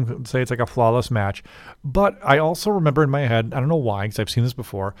not going to let him say it's like a flawless match. But I also remember in my head, I don't know why, because I've seen this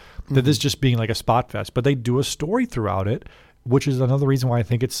before, that this just being like a spot fest. But they do a story throughout it, which is another reason why I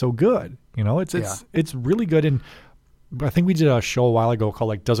think it's so good. You know, it's really good. And I think we did a show a while ago called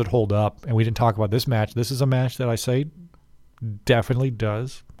like Does It Hold Up? And we didn't talk about this match. This is a match that I say definitely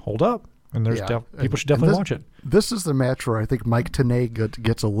does hold up. And there's people should definitely watch it. This is the match where I think Mike Tenay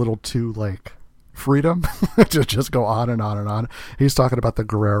gets a little too like freedom to just go on and on and on. He's talking about the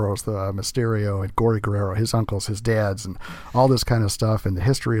Guerreros, the Mysterio and Gory Guerrero, his uncles, his dads, and all this kind of stuff, and the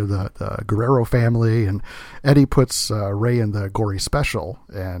history of the Guerrero family. And Eddie puts Ray in the Gory Special,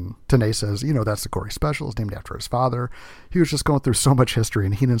 and Tenay says, you know, that's the Gory Special. It's named after his father. He was just going through so much history,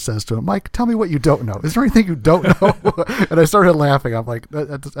 and Heenan says to him, Mike, tell me what you don't know. Is there anything you don't know? And I started laughing. I'm like,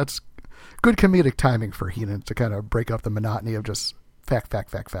 that's good comedic timing for Heenan to kind of break up the monotony of just fact.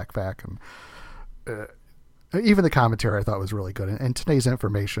 And even the commentary I thought was really good. And today's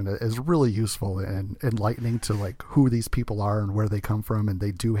information is really useful and enlightening to like who these people are and where they come from. And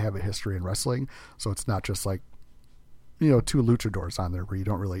they do have a history in wrestling. So it's not just like, you know, two luchadors on there where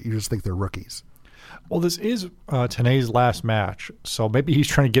you just think they're rookies. Well, this is Tenay's last match. So maybe he's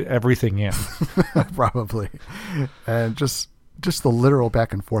trying to get everything in. Probably. And just the literal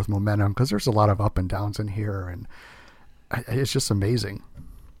back and forth momentum, because there's a lot of up and downs in here, and it's just amazing.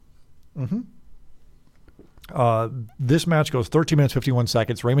 This match goes 13 minutes, 51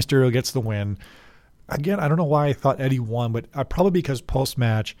 seconds. Rey Mysterio gets the win. Again, I don't know why I thought Eddie won, but probably because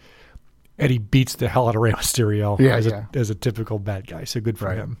post-match, Eddie beats the hell out of Rey Mysterio as a typical bad guy. So good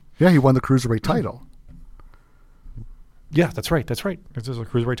for him. Yeah, he won the Cruiserweight title. Yeah, that's right. This is a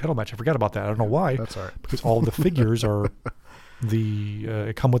Cruiserweight title match. I forgot about that. I don't know why. That's all right. Because all the figures are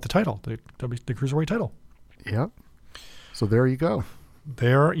come with the title, the Cruiserweight title. Yep. So there you go.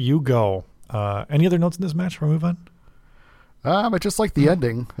 There you go. Any other notes in this match before we move on? I just like the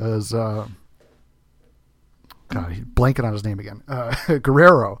ending as God, he's blanking on his name again.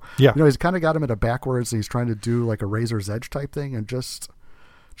 Guerrero. Yeah. You know, he's kind of got him at a backwards. He's trying to do like a razor's edge type thing, and just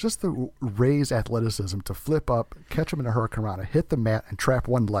the Ray's athleticism to flip up, catch him in a hurricanrana, hit the mat, and trap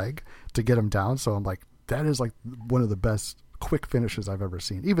one leg to get him down. So I'm like, that is like one of the best quick finishes I've ever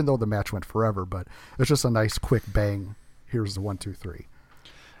seen, even though the match went forever, but it's just a nice quick bang. Here's the 1, 2, 3.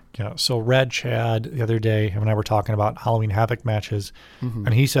 Yeah. So Red Chad the other day, him and I were talking about Halloween Havoc matches,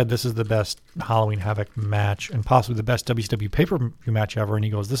 and he said this is the best Halloween Havoc match and possibly the best WCW pay-per-view match ever. And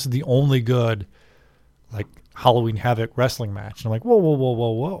he goes, this is the only good like Halloween Havoc wrestling match. And I'm like,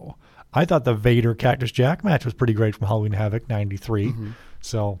 whoa. I thought the Vader Cactus Jack match was pretty great from Halloween Havoc 93.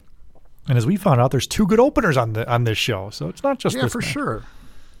 So, and as we found out, there's 2 good openers on this show. So it's not just this for match. Sure.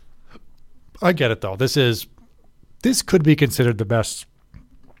 I get it though. This could be considered the best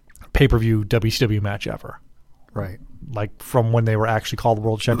pay-per-view WCW match ever. Right. Like from when they were actually called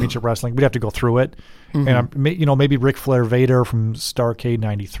World Championship Wrestling. We'd have to go through it. And maybe Ric Flair Vader from Starrcade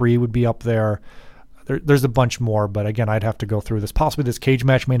 93 would be up there. there's a bunch more, but again, I'd have to go through this. Possibly this cage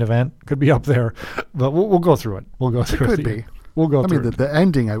match main event could be up there, but we'll go through it. We'll go through it. Could be. We'll go through it. The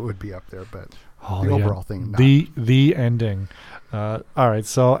ending I would be up there, but the overall thing. Not. The ending. All right.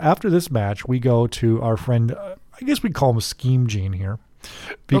 So after this match, we go to our friend. I guess we call him Scheme Gene here,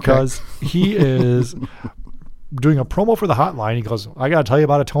 because he is doing a promo for the hotline. He goes, "I got to tell you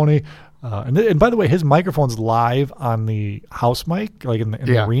about it, Tony." And by the way, his microphone's live on the house mic, like in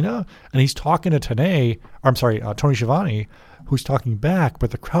the arena, and he's talking to Tony Schiavone, who's talking back,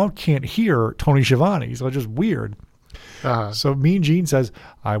 but the crowd can't hear Tony Schiavone, so it's just weird. So Mean Gene says,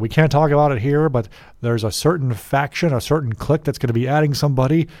 we can't talk about it here, but there's a certain faction, a certain clique that's going to be adding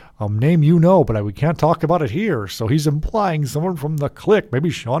somebody, name but we can't talk about it here. So he's implying someone from the clique, maybe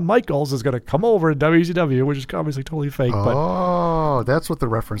Shawn Michaels, is going to come over to WCW, which is obviously totally fake. Oh, that's what the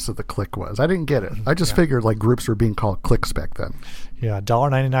reference to the clique was. I didn't get it. I just figured like groups were being called cliques back then. Yeah,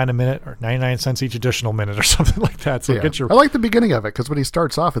 $1.99 a minute or 99 cents each additional minute or something like that. So get your. I like the beginning of it because when he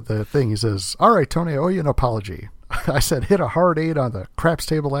starts off at the thing, he says, "All right, Tony, I owe you an apology. I said hit a hard 8 on the craps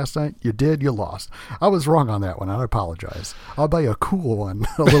table last night. You did. You lost. I was wrong on that one. I apologize. I'll buy you a cool one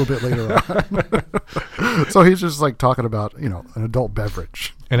a little bit later on." So he's just like talking about an adult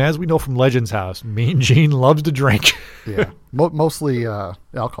beverage. And as we know from Legends House, Mean Gene loves to drink. Yeah, mostly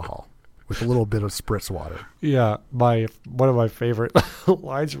alcohol. With a little bit of spritz water. Yeah, one of my favorite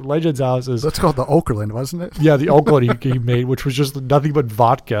lines from Legends House is... That's called the Okerlund, wasn't it? Yeah, the Okerlund he made, which was just nothing but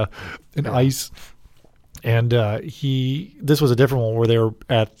vodka and ice. And this was a different one where they were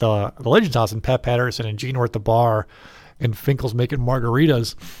at the Legends House, and Pat Patterson and Gene were at the bar, and Finkel's making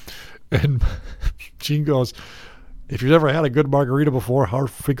margaritas. And Gene goes, "If you've ever had a good margarita before,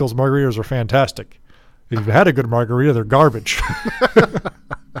 Finkel's margaritas are fantastic. If you've had a good margarita, they're garbage."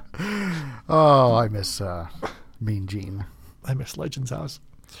 Oh, I miss Mean Gene. I miss Legends House.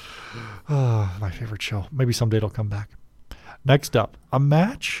 Oh, my favorite show. Maybe someday it'll come back. Next up, a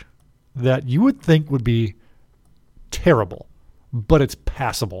match that you would think would be terrible, but it's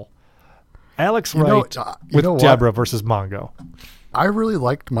passable. Alex Wright with Deborah versus Mongo. I really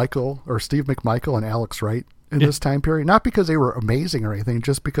liked Steve McMichael and Alex Wright in this time period. Not because they were amazing or anything,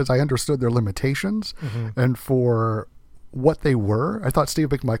 just because I understood their limitations. And for what they were, I thought Steve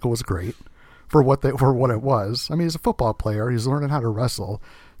McMichael was great for what it was. I mean, he's a football player. He's learning how to wrestle.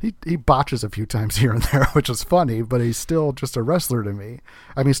 He botches a few times here and there, which is funny, but he's still just a wrestler to me.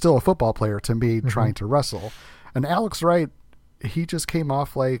 I mean, still a football player to me, trying to wrestle. And Alex Wright, he just came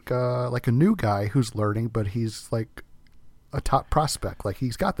off like a new guy who's learning, but he's like a top prospect. Like,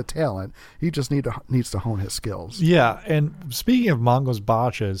 he's got the talent. He just needs to hone his skills. Yeah, and speaking of Mongo's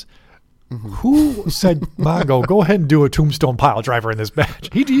botches, who said, "Mongo, go ahead and do a tombstone pile driver in this match"?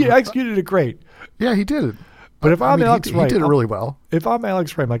 He executed it great. Yeah, he did. But if I'm Alex Wright, he did it really well. If I'm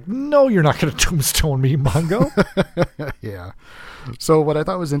Alex Wright, I'm like, "No, you're not going to tombstone me, Mongo." Yeah. So what I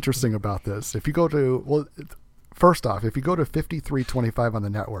thought was interesting about this, first off, if you go to 5325 on the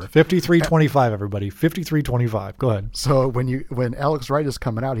network. 5325, everybody. 5325. Go ahead. So when Alex Wright is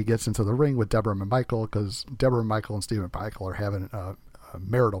coming out, he gets into the ring with Deborah and Michael, because Deborah and Michael and Stephen Michael are having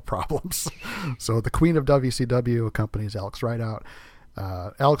marital problems. So the Queen of WCW accompanies Alex Wright out.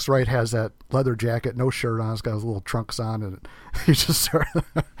 Alex Wright has that leather jacket, no shirt on. He's got his little trunks on, and he's just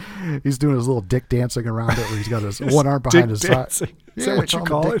he's doing his little dick dancing around it, where he's got his one arm behind his side. Is that what you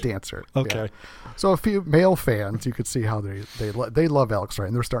call it? Dick dancer. Okay. Yeah. So a few male fans, you could see how they love Alex Wright,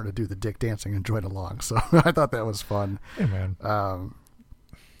 and they're starting to do the dick dancing and join along. So I thought that was fun. Hey, man.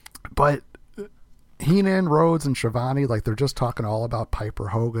 But Heenan, Rhodes, and Schiavone, like, they're just talking all about Piper,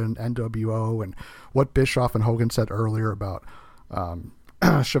 Hogan, NWO, and what Bischoff and Hogan said earlier about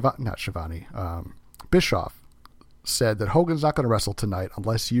Bischoff said that Hogan's not going to wrestle tonight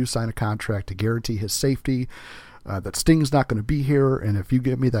unless you sign a contract to guarantee his safety, that Sting's not going to be here, and if you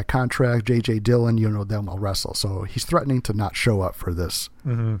give me that contract, J.J. Dillon, then we'll wrestle. So he's threatening to not show up for this,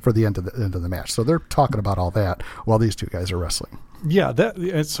 for the end of the match. So they're talking about all that while these two guys are wrestling. Yeah,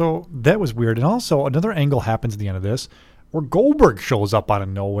 that was weird. And also, another angle happens at the end of this where Goldberg shows up out of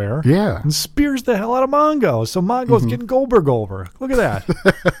nowhere. Yeah. And spears the hell out of Mongo. So Mongo's getting Goldberg over. Look at that.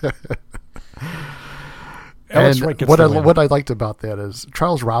 And what I liked about that is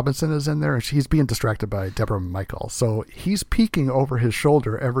Charles Robinson is in there, and he's being distracted by Deborah Michael. So he's peeking over his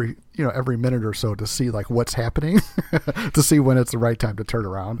shoulder every minute or so to see like what's happening, to see when it's the right time to turn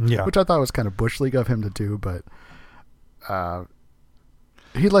around. Yeah. Which I thought was kind of bush league of him to do, but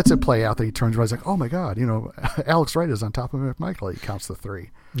he lets it play out. Then he turns around. He's like, "Oh my God, Alex Wright is on top of McMichael." He counts the 3.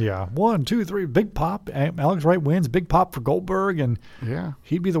 Yeah, 1, 2, 3, big pop. Alex Wright wins, big pop for Goldberg, and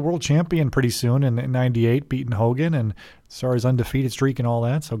he'd be the world champion pretty soon in '98, beating Hogan and started his undefeated streak and all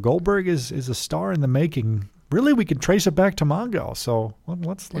that. So Goldberg is a star in the making. Really, we could trace it back to Mongo. So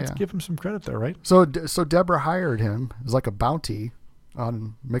let's give him some credit there, right? So Deborah hired him as like a bounty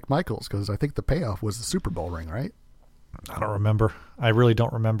on McMichaels because I think the payoff was the Super Bowl ring, right? I don't remember. I really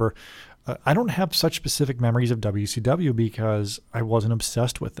don't remember. I don't have such specific memories of WCW because I wasn't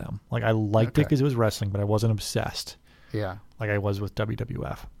obsessed with them. Like, I liked it because it was wrestling, but I wasn't obsessed. Yeah. Like I was with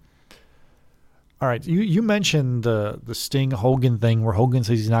WWF. All right. You mentioned the Sting Hogan thing where Hogan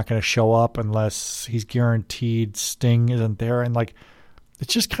says he's not going to show up unless he's guaranteed Sting isn't there. And like,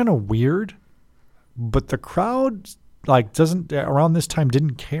 it's just kind of weird, but the crowd doesn't around this time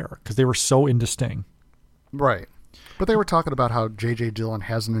didn't care because they were so into Sting. Right. But they were talking about how J.J. Dillon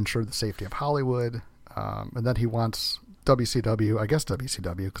hasn't ensured the safety of Hollywood, and that he wants WCW, I guess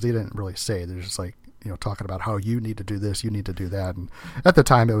WCW, because he didn't really say. They're just like, talking about how you need to do this, you need to do that. And at the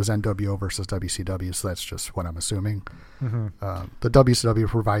time, it was NWO versus WCW, so that's just what I'm assuming. Mm-hmm. The WCW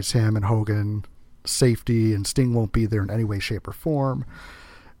provides him and Hogan safety, and Sting won't be there in any way, shape, or form.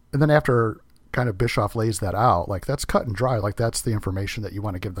 And then after kind of Bischoff lays that out, like that's cut and dry, like that's the information that you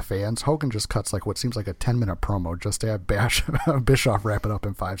want to give the fans. Hogan just cuts like what seems like a 10-minute promo just to have Bischoff wrap it up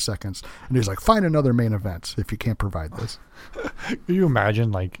in 5 seconds, and he's like, find another main event if you can't provide this. Can you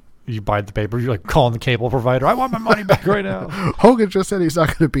imagine, like, you buy the paper, you're like calling the cable provider, I want my money back right now. Hogan just said he's not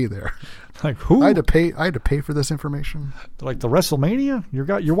going to be there. Like, who? I had to pay for this information. Like the WrestleMania,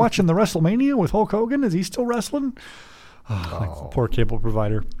 you're watching the WrestleMania with Hulk Hogan. Is he still wrestling? Like the poor cable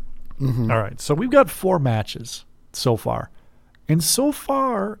provider. Mm-hmm. All right, so we've got 4 matches so far. And so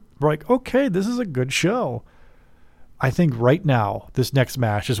far, we're like, okay, this is a good show. I think right now, this next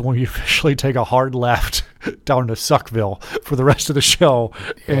match is when we officially take a hard left down to Suckville for the rest of the show.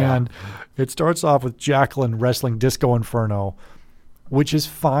 Yeah. And it starts off with Jacqueline wrestling Disco Inferno, which is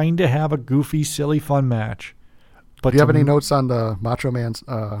fine to have a goofy, silly, fun match. But do you have any notes on the Macho Man's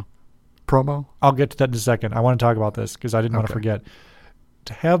promo? I'll get to that in a second. I want to talk about this because I didn't want to forget.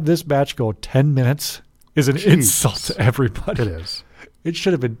 To have this match go 10 minutes is an insult to everybody. It is. It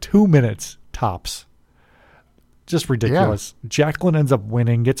should have been 2 minutes tops. Just ridiculous. Yeah. Jacqueline ends up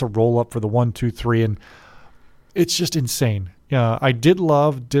winning, gets a roll up for the 1, 2, 3, and it's just insane. Yeah, I did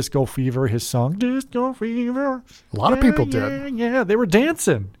love Disco Fever, his song Disco Fever. A lot of people did. Yeah, they were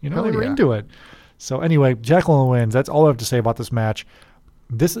dancing. They were into it. So anyway, Jacqueline wins. That's all I have to say about this match.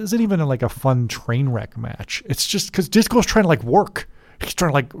 This isn't even like a fun train wreck match. It's just because Disco's trying to work. He's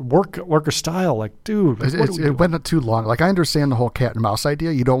trying to work her style. Like, dude, it went too long. Like, I understand the whole cat and mouse idea.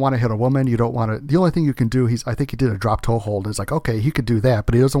 You don't want to hit a woman. You don't want to. The only thing you can do, I think he did a drop toe hold. It's like, okay, he could do that,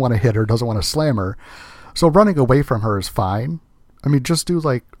 but he doesn't want to hit her, doesn't want to slam her. So running away from her is fine. I mean, just do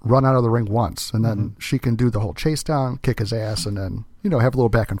run out of the ring once, and then she can do the whole chase down, kick his ass, and then have a little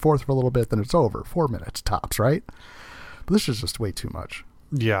back and forth for a little bit. Then it's over. 4 minutes tops, right? But this is just way too much.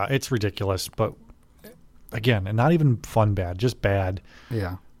 Yeah, it's ridiculous, but. Again, and not even fun bad, just bad.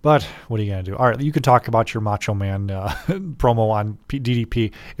 Yeah. But what are you going to do? All right, you can talk about your Macho Man promo on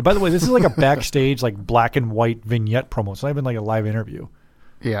DDP. And by the way, this is like a backstage, black and white vignette promo. It's not even like a live interview.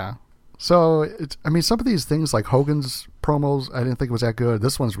 Yeah. So, some of these things, like Hogan's promos, I didn't think was that good.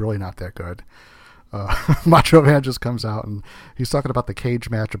 This one's really not that good. Macho Man just comes out and he's talking about the cage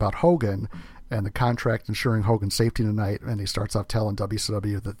match about Hogan and the contract ensuring Hogan's safety tonight, and he starts off telling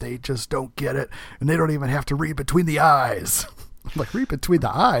WCW that they just don't get it, and they don't even have to read between the eyes. I'm like, read between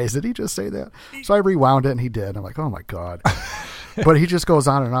the eyes? Did he just say that? So I rewound it, and he did. I'm like, oh my God. But he just goes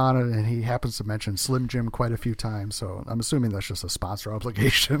on, and he happens to mention Slim Jim quite a few times, so I'm assuming that's just a sponsor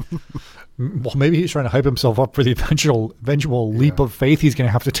obligation. Well, maybe he's trying to hype himself up for the eventual leap of faith he's going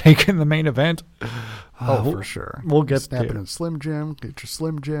to have to take in the main event. For sure. We'll get Snap it in Slim Jim. Get your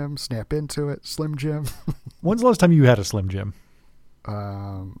Slim Jim. Snap into it. Slim Jim. When's the last time you had a Slim Jim?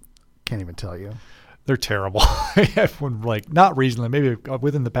 Can't even tell you. They're terrible. I had one, not recently, maybe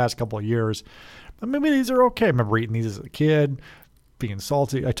within the past couple of years. But maybe these are okay. I remember eating these as a kid, being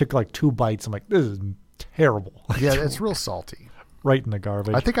salty. I took 2 bites. I'm like, this is terrible. Yeah, it's real salty. Right in the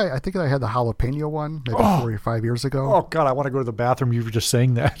garbage. I think I had the jalapeno one maybe 4 or 5 years ago. Oh, God, I want to go to the bathroom. You were just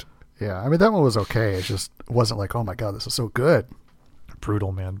saying that. Yeah, that one was okay. It just wasn't like, oh my God, this is so good.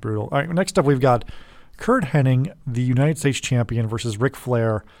 Brutal, man, brutal. All right, next up we've got Kurt Hennig, the United States champion, versus Ric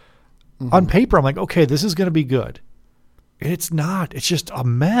Flair. Mm-hmm. On paper, I'm like, okay, this is going to be good. It's not. It's just a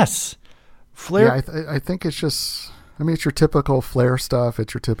mess. Flair. Yeah, I think it's just. It's your typical Flair stuff.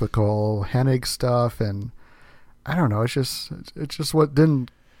 It's your typical Hennig stuff, and I don't know. It's just what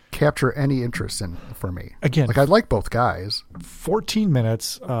didn't capture any interest in for me. Again, like I like both guys. 14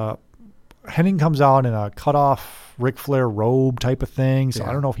 minutes. Hennig comes out in a cutoff Ric Flair robe type of thing. So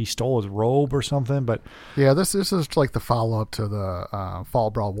I don't know if he stole his robe or something, but yeah, this is like the follow up to the Fall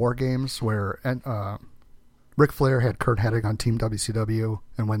Brawl War Games where Ric Flair had Kurt Hennig on Team WCW,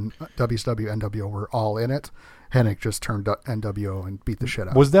 and when WCW NWO were all in it, Hennig just turned NWO and beat the shit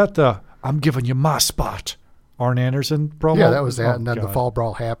out. Was that the "I'm giving you my spot" Arn Anderson promo? Yeah, that was that. Oh, and then God. the Fall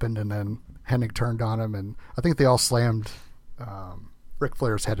Brawl happened, and then Hennig turned on him, and I think they all slammed Ric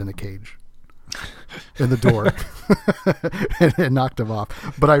Flair's head in the cage. In the door and knocked him off.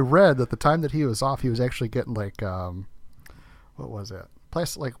 But I read that the time that he was off, he was actually getting like what was it?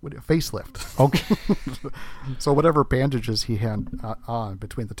 Facelift. Okay. So whatever bandages he had on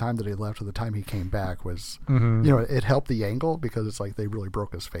between the time that he left and the time he came back was, it helped the angle because it's like they really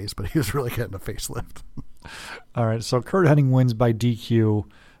broke his face, but he was really getting a facelift. All right. So Kurt Hennig wins by DQ.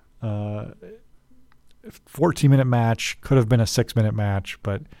 14-minute match, could have been a 6-minute match,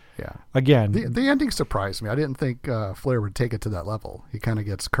 but yeah, again, the ending surprised me. I didn't think Flair would take it to that level. He kind of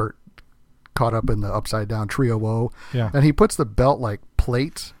gets Kurt caught up in the upside down trio woe, and he puts the belt like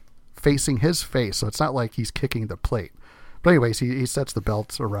plate facing his face, so it's not like he's kicking the plate. But anyways, he sets the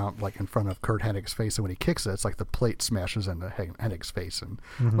belt around like in front of Kurt Hennig's face, and when he kicks it, it's like the plate smashes into Hennig's face, and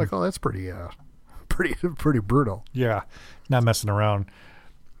I'm like, oh, that's pretty brutal. Yeah, not messing around.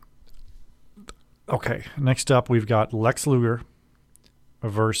 Okay, next up we've got Lex Luger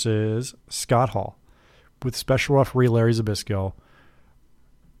versus Scott Hall with special referee Larry Zbyszko.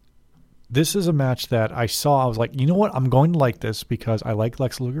 This is a match that I saw. I was like, you know what? I'm going to like this because I like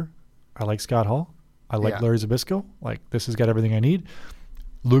Lex Luger. I like Scott Hall. I like Larry Zbyszko. Like, this has got everything I need.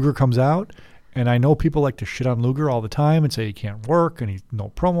 Luger comes out, and I know people like to shit on Luger all the time and say he can't work and he's no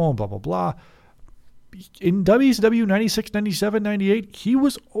promo and blah, blah, blah. In WCW 96, 97, 98, he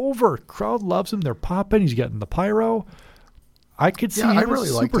was over. Crowd loves him. They're popping. He's getting the pyro. I could see him really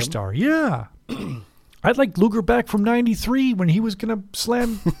as a liked him. superstar. Yeah. I'd like Luger back from 93 when he was going to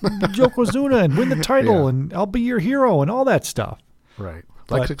slam Yokozuna and win the title and I'll be your hero and all that stuff. Right.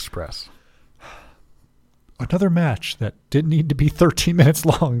 Lex Express. Another match that didn't need to be 13 minutes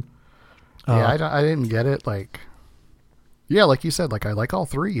long. I didn't get it. Like you said, like I like all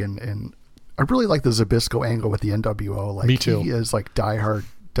three and I really like the Zbyszko angle with the NWO. Like, me too. He is like diehard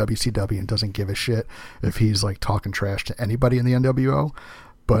WCW and doesn't give a shit if he's like talking trash to anybody in the NWO.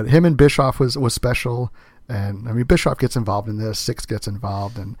 But him and Bischoff was special, and I mean Bischoff gets involved in this, Six gets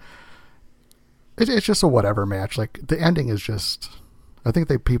involved, and it's just a whatever match. Like the ending is just, I think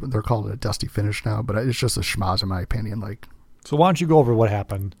they're calling it a dusty finish now, but it's just a schmoz in my opinion. Like, so why don't you go over what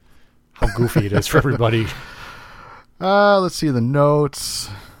happened? How goofy it is for everybody. Let's see the notes.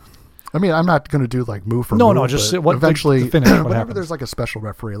 I mean, I'm not going to do like move for move. No, just what eventually, the finish, what whenever happens? there's like a special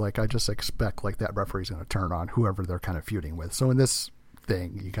referee, like I just expect like that referee's going to turn on whoever they're kind of feuding with. So in this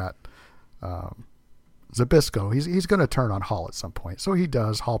thing, you got Zbyszko. He's going to turn on Hall at some point. So he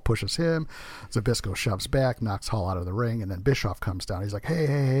does. Hall pushes him. Zbyszko shoves back, knocks Hall out of the ring, and then Bischoff comes down. He's like,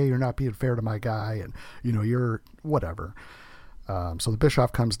 hey, you're not being fair to my guy, and you're whatever. So the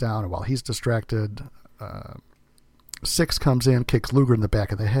Bischoff comes down, and while he's distracted, Six comes in, kicks Luger in the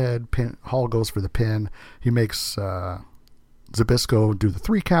back of the head. Hall goes for the pin. He makes Zbyszko do the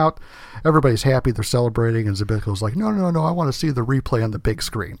 3 count. Everybody's happy. They're celebrating, and Zbyszko's like, no, I want to see the replay on the big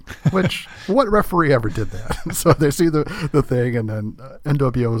screen. Which, what referee ever did that? So they see the thing, and then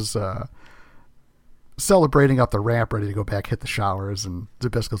NWO's celebrating up the ramp, ready to go back, hit the showers, and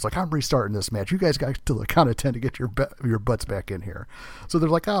Zbyszko's like, I'm restarting this match. You guys got to the count of 10 to get your butts back in here. So they're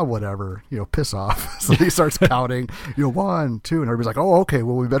like, whatever, piss off. So he starts counting, 1, 2, and everybody's like, oh, okay,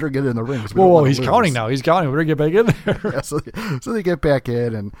 well, we better get in the ring. Whoa, he's counting now. He's counting. We're going to get back in there. Yeah, so they get back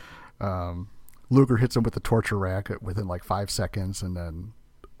in, and Luger hits him with the torture rack within like 5 seconds, and then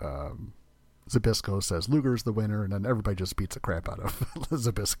Zbyszko says Luger's the winner, and then everybody just beats the crap out of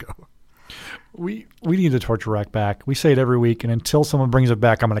Zbyszko. We need the torture rack back. We say it every week, and until someone brings it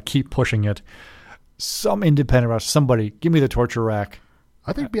back, I'm going to keep pushing it. Some independent wrestler, somebody, give me the torture rack.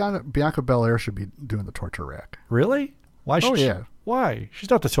 I think Bianca Belair should be doing the torture rack. Really? Why? Why? She's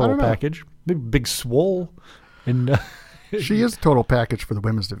not the total package. Big swole. And she is total package for the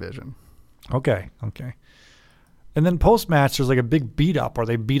women's division. Okay. And then post match, there's like a big beat up, or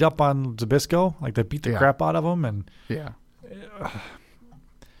they beat up on Zbyszko, like they beat the crap out of him, and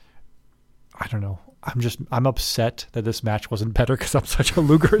I don't know. I'm upset that this match wasn't better because I'm such a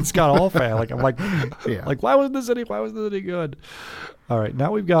Luger and Scott Hall fan. Like why wasn't this any good? All right,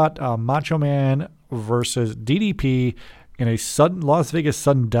 now we've got Macho Man versus DDP in a Las Vegas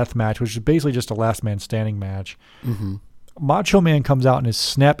sudden death match, which is basically just a last man standing match. Mm-hmm. Macho Man comes out in his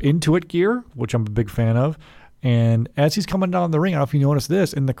snap into it gear, which I'm a big fan of. And as he's coming down the ring, I don't know if you noticed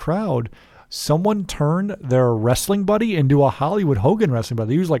this, in the crowd, someone turned their wrestling buddy into a Hollywood Hogan wrestling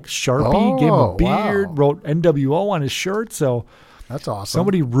buddy. He was like Sharpie, gave him a beard, wow. wrote NWO on his shirt. So That's awesome.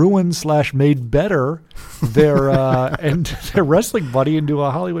 somebody ruined / made better their and their wrestling buddy into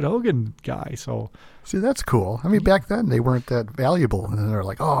a Hollywood Hogan guy. So See, that's cool. I mean, back then they weren't that valuable, and then they're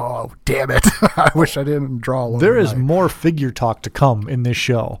like, "Oh, damn it! I wish I didn't draw one." there is more figure talk to come in this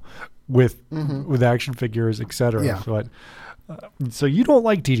show with action figures, etc. Yeah. But so you don't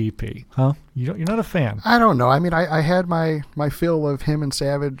like DDP, huh? You're not a fan. I don't know. I mean, I had my fill of him and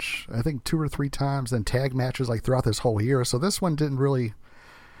Savage, I think 2 or 3 times, then tag matches like throughout this whole year. So this one didn't really.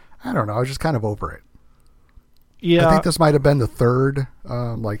 I don't know. I was just kind of over it. Yeah, I think this might have been the third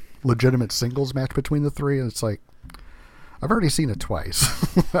like legitimate singles match between the three, and it's like I've already seen it twice.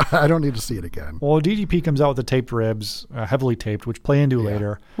 I don't need to see it again. Well, DDP comes out with the taped ribs, heavily taped, which play into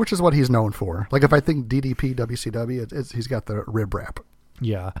later. Which is what he's known for. Like if I think DDP WCW, he's got the rib wrap.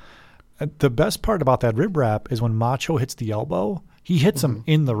 Yeah. The best part about that rib wrap is when Macho hits the elbow, he hits him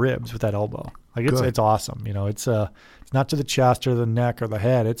in the ribs with that elbow. Like it's awesome. You know, it's not to the chest or the neck or the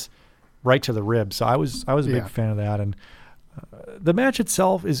head. It's right to the ribs. So I was a big fan of that. And the match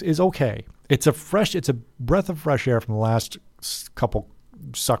itself is okay. It's a breath of fresh air from the last couple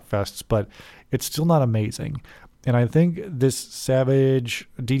suckfests, but it's still not amazing. And I think this Savage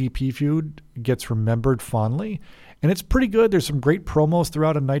DDP feud gets remembered fondly, and it's pretty good. There's some great promos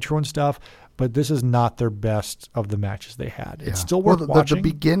throughout on Nitro and stuff, but this is not their best of the matches they had. It's still worth watching. The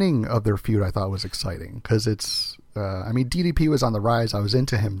beginning of their feud I thought was exciting because it's, I mean, DDP was on the rise. I was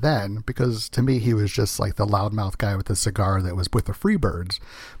into him then because to me he was just like the loudmouth guy with the cigar that was with the Freebirds.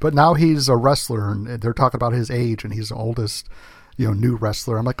 But now he's a wrestler, and they're talking about his age, and he's the oldest, new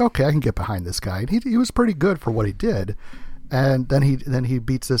wrestler. I'm like, okay, I can get behind this guy. And he was pretty good for what he did. And then he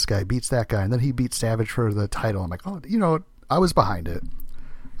beats this guy, beats that guy, and then he beats Savage for the title. I'm like, oh, I was behind it.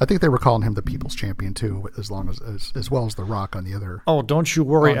 I think they were calling him the People's Champion too, as well as The Rock on the other. Oh, don't you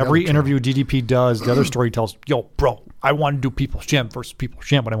worry. Every interview DDP does, the other story tells, yo, bro, I want to do People's Champ versus People's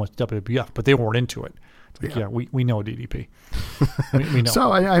Champ when I went to WWF, but they weren't into it. It's like, we know DDP. we know.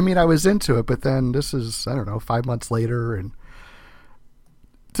 So, I mean, I was into it, but then this is, I don't know, 5 months later, and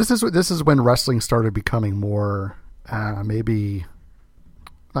this is when wrestling started becoming more, maybe,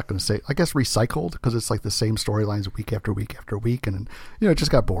 I'm not going to say, I guess recycled, because it's like the same storylines week after week after week, and it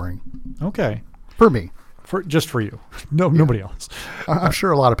just got boring. Okay. For me. Just for you. Nobody else. I'm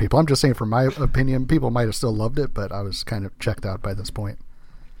sure a lot of people. I'm just saying, from my opinion, people might have still loved it, but I was kind of checked out by this point.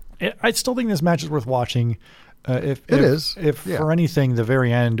 I still think this match is worth watching. If for anything, the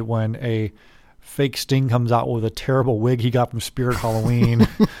very end when a fake Sting comes out with a terrible wig he got from Spirit Halloween,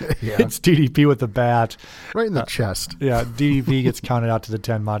 hits DDP with the bat. Right in the chest. Yeah, DDP gets counted out to the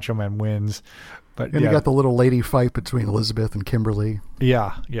 10. Macho Man wins. But you got the little lady fight between Elizabeth and Kimberly.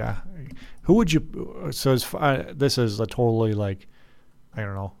 Yeah. Who would you? So this is a totally like, I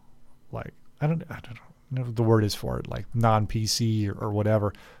don't know, like I don't know what the word is for it, like non-PC or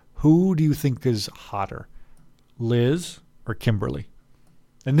whatever. Who do you think is hotter, Liz or Kimberly?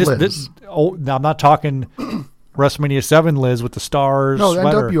 And this now I'm not talking WrestleMania 7 Liz with the stars. No,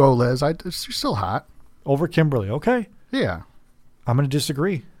 sweater. NWO Liz, she's still hot. Over Kimberly, okay. Yeah. I'm going to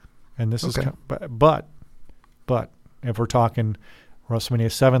disagree. And this is, but if we're talking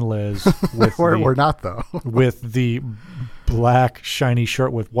WrestleMania 7 Liz, with we're not though. with the black shiny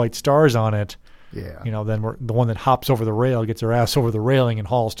shirt with white stars on it. Yeah. Then we're the one that hops over the rail, gets her ass over the railing, and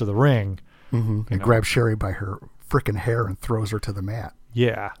hauls to the ring. Mm-hmm. And grabs Sherry by her frickin' hair and throws her to the mat.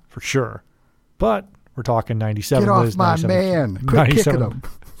 Yeah, for sure. But we're talking 97 Get Liz, off my man. Quit kicking him.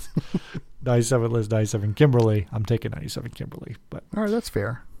 97 Liz, 97 Kimberly. I'm taking 97 Kimberly. But all right, that's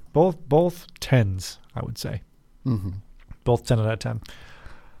fair. Both 10s, I would say. Mm-hmm. Both 10 out of 10.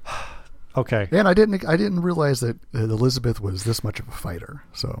 Okay. And I didn't realize that Elizabeth was this much of a fighter.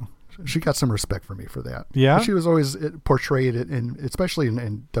 So she got some respect for me for that. Yeah. She was always portrayed especially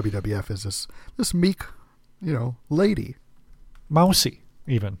in WWF as this meek, lady. Mousy,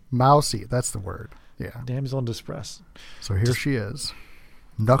 even. Mousy, that's the word. Yeah. Damsel in distress. So here she is,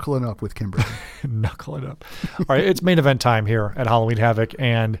 knuckling up with Kimberly. Knuckling up. All right, it's main event time here at Halloween Havoc,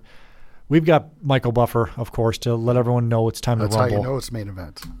 and we've got Michael Buffer, of course, to let everyone know it's time to rumble. That's how you know it's main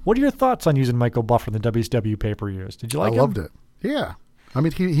event. What are your thoughts on using Michael Buffer in the WCW pay-per-views? Did you like him? I loved it. Yeah. I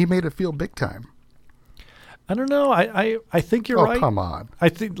mean, he made it feel big time. I don't know. I think you're right. Oh, come on.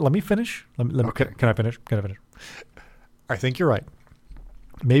 Let me finish. Okay. Can I finish? I think you're right.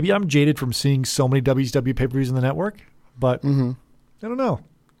 Maybe I'm jaded from seeing so many WCW pay-per-views in the network, But I don't know.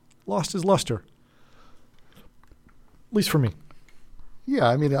 Lost his luster. At least for me. Yeah,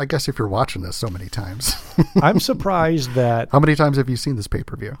 I mean, I guess if you're watching this so many times. I'm surprised that... How many times have you seen this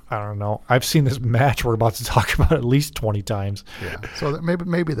pay-per-view? I don't know. I've seen this match we're about to talk about at least 20 times. Yeah, so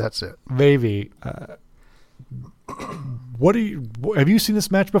maybe that's it. Maybe. Have you seen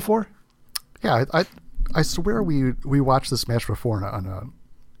this match before? Yeah, I swear we watched this match before on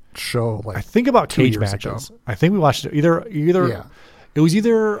a show. Like I think about cage 2 years matches. ago. I think we watched it either. Yeah. It was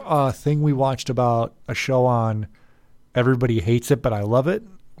either a thing we watched about a show on Everybody Hates It, but I Love It,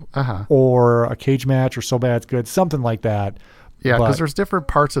 or a cage match or So Bad It's Good, something like that. Yeah, because there's different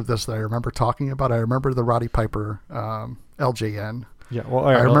parts of this that I remember talking about. I remember the Roddy Piper LJN. Yeah, well,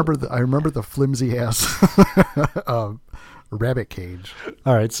 I remember the flimsy ass rabbit cage.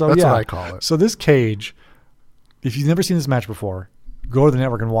 All right, so that's what I call it. So this cage, if you've never seen this match before, go to the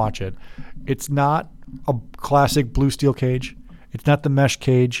network and watch it. It's not a classic blue steel cage. It's not the mesh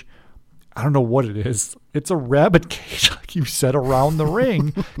cage. I don't know what it is. It's a rabbit cage, like you said, around the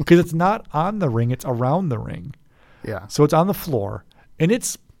ring, because it's not on the ring. It's around the ring. Yeah. So it's on the floor, and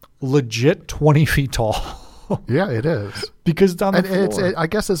it's legit 20 feet tall. Yeah, it is. Because it's on the floor. I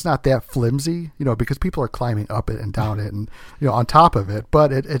guess it's not that flimsy, because people are climbing up it and down it and, on top of it,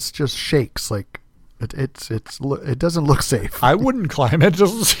 but it's just shakes. Like it doesn't look safe. I wouldn't climb it. It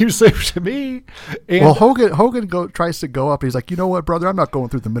doesn't seem safe to me. And well, Hogan tries to go up. He's like, you know what, brother? I'm not going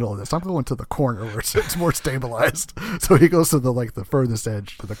through the middle of this. I'm going to the corner where it's more stabilized. So he goes to the furthest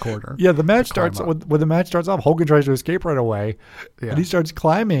edge to the corner. Yeah, the match starts when the match starts off. Hogan tries to escape right away, and he starts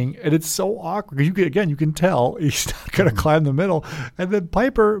climbing, and it's so awkward because you can tell he's not going to climb the middle, and then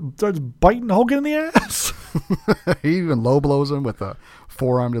Piper starts biting Hogan in the ass. He even low blows him with a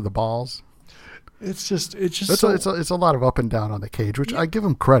forearm to the balls. It's just it's a lot of up and down on the cage, which I give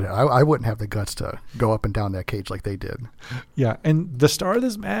them credit. I wouldn't have the guts to go up and down that cage like they did. Yeah, and the start of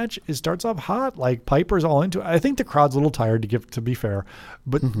this match, it starts off hot. Like Piper's all into it. I think the crowd's a little tired to be fair,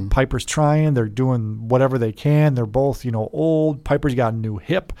 but Piper's trying. They're doing whatever they can. They're both old. Piper's got a new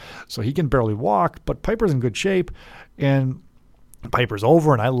hip, so he can barely walk, but Piper's in good shape, and Piper's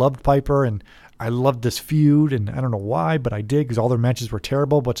over. And I loved Piper, and I loved this feud, and I don't know why, but I did because all their matches were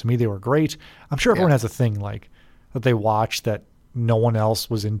terrible, but to me they were great. I'm sure everyone has a thing like that they watch that no one else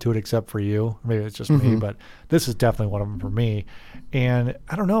was into it except for you. Maybe it's just me, but this is definitely one of them for me. And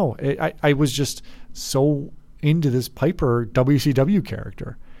I don't know. I was just so into this Piper WCW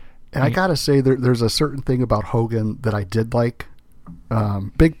character. And I got to say, there's a certain thing about Hogan that I did like.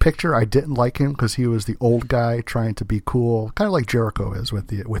 Big picture, I didn't like him because he was the old guy trying to be cool, kind of like Jericho is with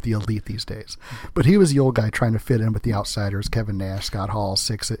the elite these days. But he was the old guy trying to fit in with the outsiders, Kevin Nash, Scott Hall,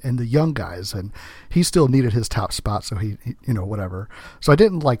 Six, and the young guys, and he still needed his top spot, so he whatever. So I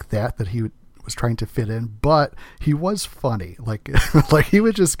didn't like that he was trying to fit in, but he was funny. Like he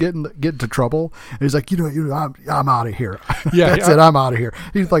would just get into trouble, and he's like, I'm out of here. Yeah, that's it. I'm out of here.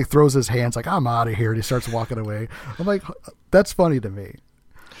 He like throws his hands like, I'm out of here, and he starts walking away. I'm like, that's funny to me.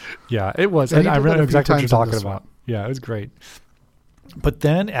 Yeah, it was. And I really know exactly what you're talking about. Yeah, it was great. But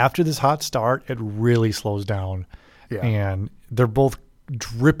then after this hot start, it really slows down. Yeah. And they're both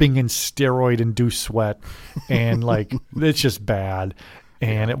dripping in steroid-induced sweat. And like, it's just bad.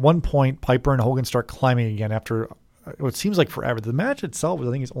 And at one point, Piper and Hogan start climbing again after what seems like forever. The match itself,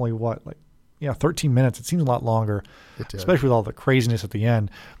 I think, is only 13 minutes. It seems a lot longer, especially with all the craziness at the end.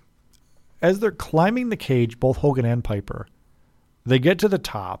 As they're climbing the cage, both Hogan and Piper, they get to the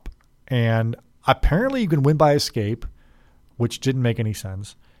top, and apparently you can win by escape, which didn't make any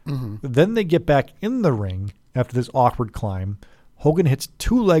sense. Then they get back in the ring after this awkward climb. Hogan hits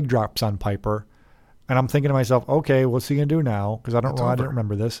 2 leg drops on Piper, and I'm thinking to myself, okay, what's he going to do now? Because I didn't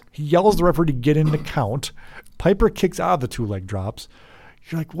remember this. He yells the referee to get in the count. Piper kicks out of the 2 leg drops.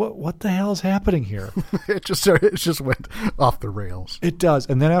 You're like, what the hell is happening here? It just went off the rails. It does.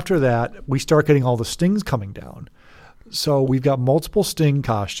 And then after that, we start getting all the stings coming down. So we've got multiple Sting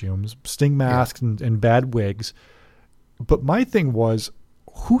costumes, Sting masks, and bad wigs. But my thing was,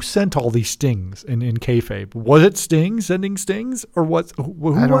 who sent all these stings in kayfabe? Was it Sting sending stings, or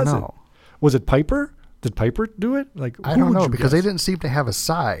who I don't was know. it? Was it Piper? Did Piper do it? I don't know, because they didn't seem to have a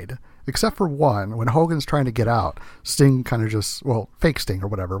side, except for one. When Hogan's trying to get out, Sting kind of just, fake Sting or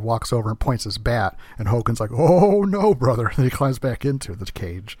whatever, walks over and points his bat, and Hogan's like, "Oh no, brother!" And he climbs back into the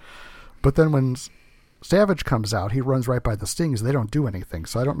cage. But then when Savage comes out, he runs right by the Stings. They don't do anything,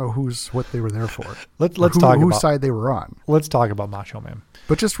 so I don't know what they were there for. Let's talk whose about side they were on. Let's talk about Macho Man.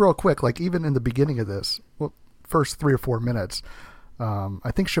 But just real quick, like even in the beginning of this, first 3 or 4 minutes,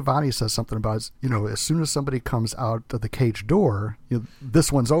 I think Shivani says something about, as soon as somebody comes out of the cage door,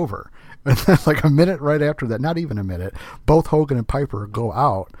 this one's over. And then like a minute right after that, not even a minute, both Hogan and Piper go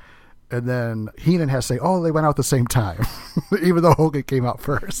out. And then Heenan has to say, oh, they went out at the same time, even though Hogan came out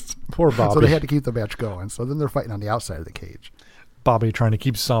first. Poor Bobby. So they had to keep the match going. So then they're fighting on the outside of the cage. Bobby trying to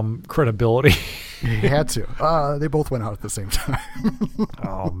keep some credibility. He had to. They both went out at the same time.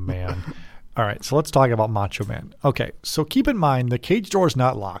 Oh, man. All right, so let's talk about Macho Man. Okay, so keep in mind, the cage door is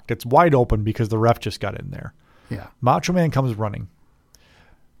not locked. It's wide open because the ref just got in there. Yeah. Macho Man comes running,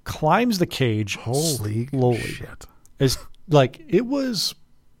 climbs the cage Holy slowly. shit. It's like, it was,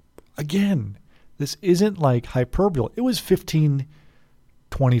 again, this isn't like hyperbole. It was 15,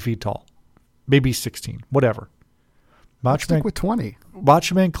 20 feet tall, maybe 16, whatever. Let's stick with 20.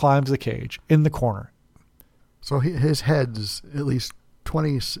 Macho Man climbs the cage in the corner. So his head's at least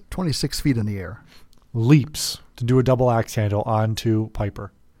 26 feet in the air. Leaps to do a double axe handle onto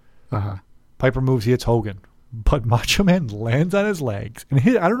Piper. Uh-huh. Piper moves, he hits Hogan. But Macho Man lands on his legs. And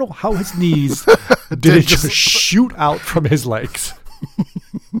I don't know how his knees didn't just shoot out from his legs.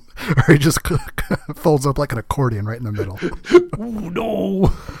 Or he just folds up like an accordion right in the middle. Oh, no.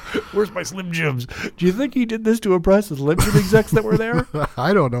 Where's my Slim Jims? Do you think he did this to impress the Slim Jim execs that were there?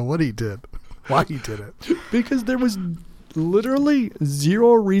 I don't know what he did. Why he did it. Because there was literally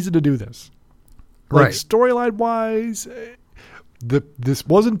zero reason to do this. Like, right. Storyline wise, this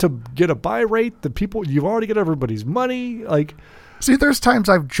wasn't to get a buy rate. The people, you've already got everybody's money. Like, see, there's times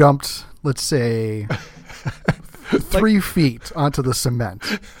I've jumped, let's say, 3 feet onto the cement,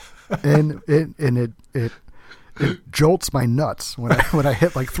 and it jolts my nuts when I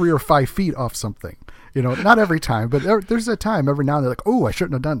hit like 3 or 5 feet off something. Not every time, but there's a time every now and then like, oh, I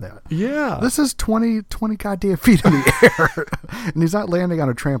shouldn't have done that. Yeah. This is 20 goddamn feet in the air. And he's not landing on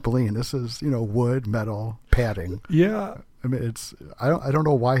a trampoline. This is, wood, metal, padding. Yeah. I mean, I don't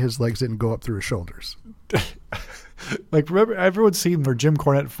know why his legs didn't go up through his shoulders. Like, remember, everyone's seen where Jim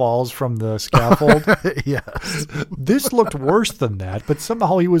Cornette falls from the scaffold? Yes. This looked worse than that, but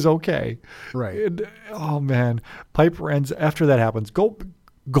somehow he was okay. Right. And, oh, man. Piper ends, after that happens,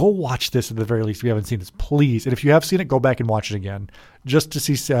 Go watch this at the very least if you haven't seen this, please. And if you have seen it, go back and watch it again just to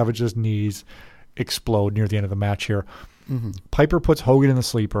see Savage's knees explode near the end of the match here. Mm-hmm. Piper puts Hogan in the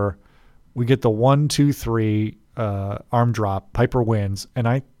sleeper. We get the 1, 2, 3 arm drop. Piper wins. And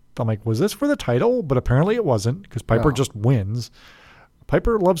I'm like, was this for the title? But apparently it wasn't because Piper just wins.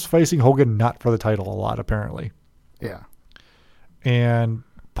 Piper loves facing Hogan not for the title a lot, apparently. Yeah. And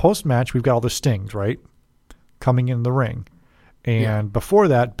post-match, we've got all the stings, right? Coming in the ring. And before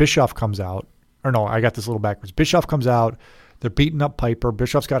that, Bischoff comes out. Or no, I got this a little backwards. Bischoff comes out. They're beating up Piper.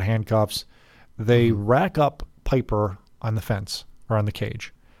 Bischoff's got handcuffs. They rack up Piper on the fence or on the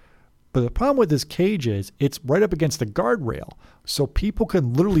cage. But the problem with this cage is it's right up against the guardrail. So people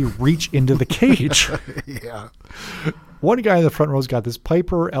can literally reach into the cage. Yeah. One guy in the front row's got this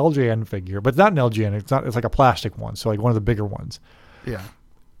Piper LJN figure, but not an LJN. It's like a plastic one. So like one of the bigger ones. Yeah.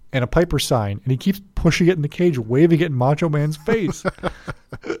 And a Piper sign, and he keeps pushing it in the cage, waving it in Macho Man's face.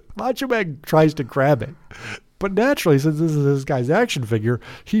 Macho Man tries to grab it. But naturally, since this is this guy's action figure,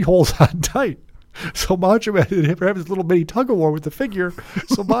 he holds on tight. So Macho Man and him have this little mini tug-of-war with the figure,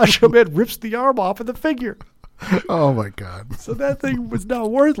 so Macho Man rips the arm off of the figure. Oh, my God. So that thing was now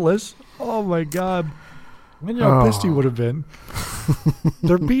worthless. Oh, my God. And you know how pissed he would have been.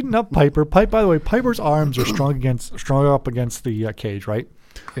 They're beating up Piper. By the way, Piper's arms are strung up against the cage, right?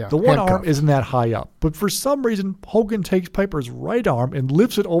 Yeah, the one arm isn't that high up, but for some reason, Hogan takes Piper's right arm and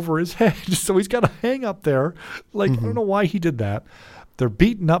lifts it over his head, so he's got to hang up there. Like, I don't know why he did that. They're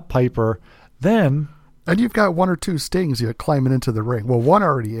beating up Piper. Then... And you've got 1 or 2 stings you're climbing into the ring. Well, one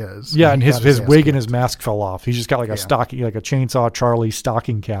already is. Yeah, and his wig and his mask fell off. He's just got like a stocking, like a Chainsaw Charlie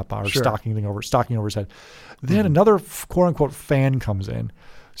stocking cap on, or stocking over his head. Then another quote-unquote fan comes in.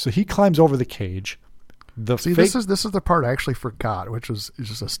 So he climbs over the cage. This is the part I actually forgot, which is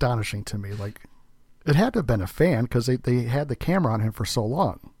just astonishing to me. Like, it had to have been a fan because they had the camera on him for so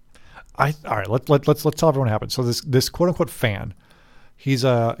long. All right, let's tell everyone what happened. So this quote unquote fan, he's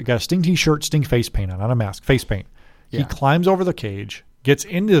got a Sting t-shirt, Sting face paint on, not a mask, face paint. He climbs over the cage, gets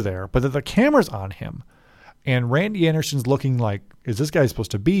into there, but then the camera's on him, and Randy Anderson's looking like, is this guy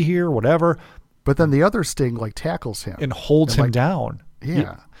supposed to be here? Whatever. But then the other Sting like tackles him and holds him down.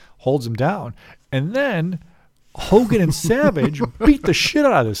 Yeah, holds him down. And then Hogan and Savage beat the shit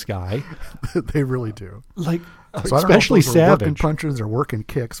out of this guy. They really do. Like, so especially I don't know if those Savage. Working punches or working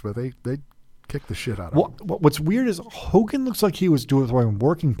kicks, but they kick the shit out of him. What's weird is Hogan looks like he was throwing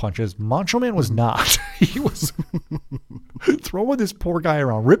working punches. Macho Man was not. He was throwing this poor guy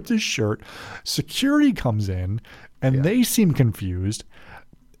around, ripped his shirt. Security comes in. and they seem confused.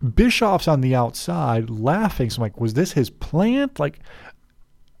 Bischoff's on the outside laughing. So I'm like, was this his plant? Like,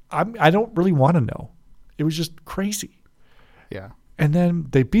 I don't really want to know. It was just crazy. Yeah. And then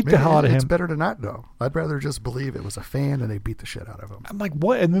they beat the hell out of him. It's better to not know. I'd rather just believe it was a fan and they beat the shit out of him. I'm like,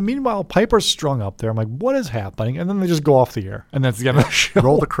 what? And then meanwhile, Piper's strung up there. I'm like, what is happening? And then they just go off the air. And that's the end of the show.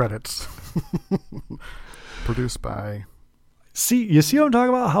 Roll the credits. Produced by... You see what I'm talking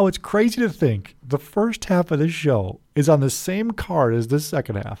about? How it's crazy to think the first half of this show is on the same card as this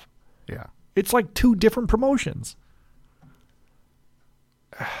second half. Yeah. It's like two different promotions.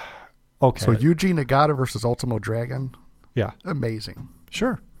 Okay. So Yuji Nagata versus Ultimo Dragon. Yeah. Amazing.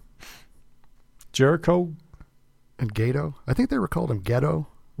 Sure. Jericho. And Gato. I think they were called him Ghetto.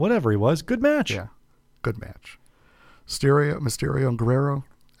 Whatever he was. Good match. Yeah. Good match. Mysterio and Guerrero.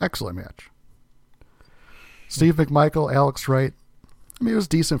 Excellent match. Steve McMichael, Alex Wright. I mean, it was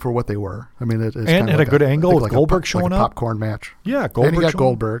decent for what they were. I mean, it's and had like a good angle with Goldberg showing like up. Popcorn match. Yeah, Goldberg. And he got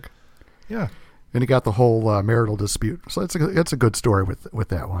Goldberg. Yeah. And he got the whole marital dispute. So it's a good story with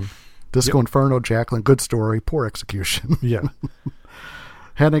that one. Disco Inferno, Jacqueline, good story, poor execution. Yeah.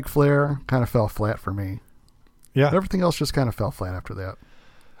 Hennig Flair kind of fell flat for me. Yeah. Everything else just kind of fell flat after that.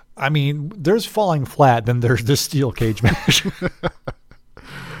 I mean, there's falling flat, then there's this steel cage match.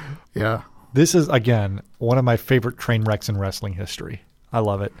 Yeah. This is, again, one of my favorite train wrecks in wrestling history. I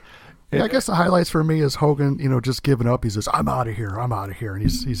love it. Yeah, I guess the highlights for me is Hogan, just giving up. He says, I'm out of here. And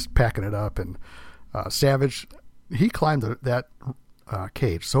he's packing it up. And Savage, he climbed that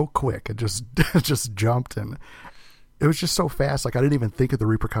cage so quick. It just jumped. And it was just so fast. Like, I didn't even think of the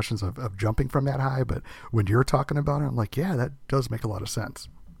repercussions of jumping from that high. But when you're talking about it, I'm like, yeah, that does make a lot of sense.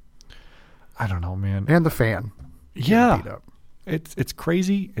 I don't know, man. And the fan. Yeah. Beat up. It's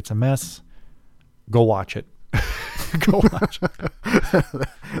crazy. It's a mess. Go watch it. Go watch it.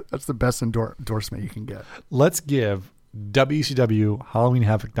 That's the best endorsement you can get. Let's give WCW Halloween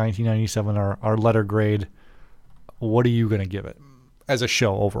Havoc 1997 our letter grade. What are you going to give it as a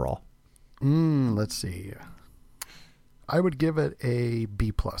show overall? Let's see. I would give it a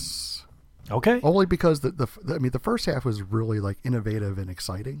B+. Okay. Only because the first half was really like innovative and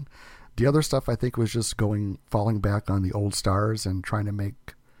exciting. The other stuff I think was just falling back on the old stars and trying to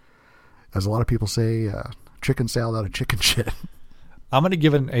make, as a lot of people say, chicken salad out of chicken shit. I'm going to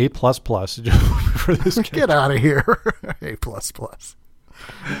give it an A++ for this. Get out of here. A++.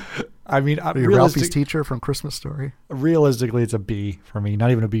 I mean, Ralphie's teacher from Christmas Story. Realistically, it's a B for me.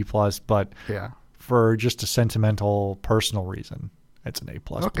 Not even a B+, but yeah, for just a sentimental, personal reason, it's an A++.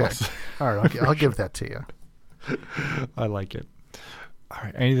 Okay. All right, I'll give that to you. I like it. All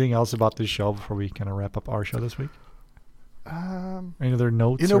right. Anything else about this show before we kind of wrap up our show this week? Any other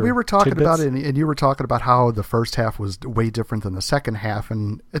notes? We were talking tidbits? about it, and you were talking about how the first half was way different than the second half.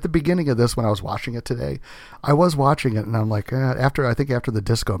 And at the beginning of this, when I was watching it today, I was watching it, and I'm like, after the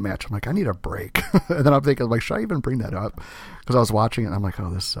disco match, I'm like, I need a break. And then I'm thinking, like, should I even bring that up? Because I was watching it, and I'm like, oh,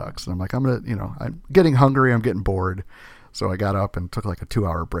 this sucks. And I'm like, I'm getting hungry, I'm getting bored. So I got up and took like a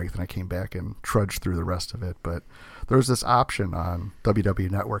 2-hour break. Then I came back and trudged through the rest of it. But there's this option on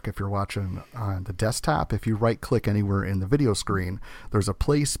WWE Network if you're watching on the desktop. If you right-click anywhere in the video screen, there's a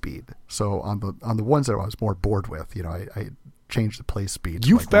play speed. So on the ones that I was more bored with, I changed the play speed.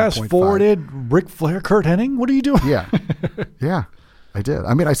 You like fast-forwarded Ric Flair, Kurt Hennig? What are you doing? Yeah. Yeah. I did.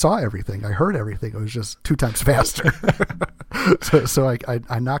 I mean, I saw everything. I heard everything. It was just 2 times faster. so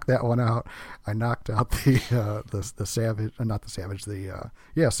I knocked that one out. I knocked out the Savage, not the Savage,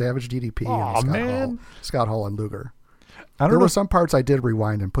 Savage DDP and Scott Hall and Luger. There were some parts I did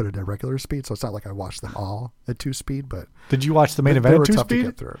rewind and put it at regular speed, so it's not like I watched them all at 2 speed. But did you watch the main event at 2 tough speed? To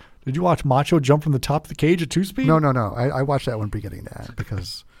get through. Did you watch Macho jump from the top of the cage at 2 speed? No. I watched that one beginning that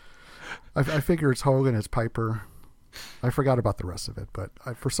because I figure it's Hogan, it's Piper. I forgot about the rest of it, but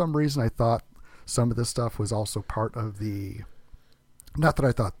for some reason I thought some of this stuff was also part of the. Not that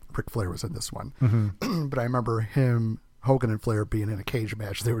I thought Ric Flair was in this one, but I remember Hogan and Flair being in a cage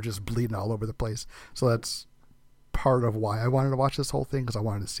match. They were just bleeding all over the place. So that's part of why I wanted to watch this whole thing, because I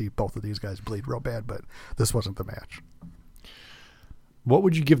wanted to see both of these guys bleed real bad, but this wasn't the match. What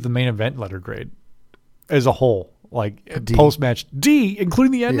would you give the main event letter grade as a whole? Like D. Post-match D,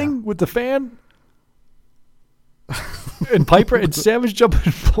 including the ending with the fan? And Piper and Savage jumping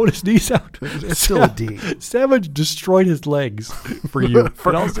and pulling his knees out. It's still a D. Savage destroyed his legs for you.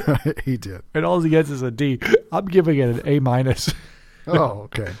 He did. And all he gets is a D. I'm giving it an A-. Oh,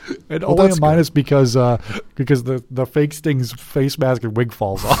 okay. And only a minus because the fake Sting's face mask and wig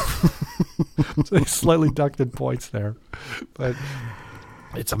falls off. So they slightly ducked in points there. But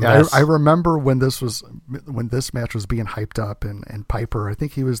It's a mess. I remember when this match was being hyped up, and Piper, I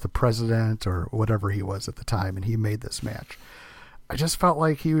think he was the president or whatever he was at the time, and he made this match. I just felt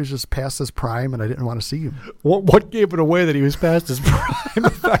like he was just past his prime, and I didn't want to see him. What gave it away that he was past his prime? The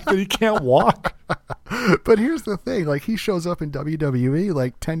fact that he can't walk. But here's the thing: like, he shows up in WWE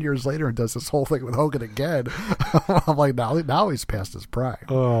like 10 years later and does this whole thing with Hogan again. I'm like, now he's past his prime.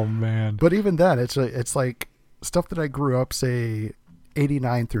 Oh man! But even then, it's like stuff that I grew up, say,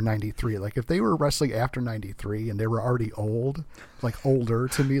 89 through 93. Like, if they were wrestling after 93 and they were already old, like older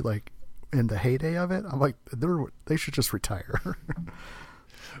to me, like in the heyday of it, I'm like, they should just retire.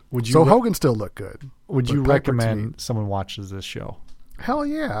 So Hogan still looked good. Would you recommend someone watches this show? Hell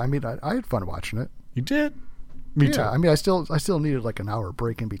yeah! I mean, I had fun watching it. You did? Me too. I mean, I still needed like an hour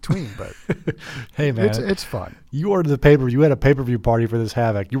break in between, but hey man, it's fun. You ordered the pay-per-view. You had a pay-per-view party for this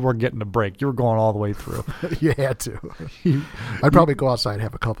Havoc. You weren't getting a break. You were going all the way through. You had to. I'd probably go outside,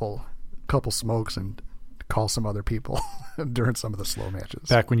 have a couple smokes, and call some other people during some of the slow matches.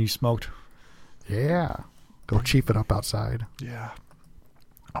 Back when you smoked? Yeah. Go chief it up outside. Yeah.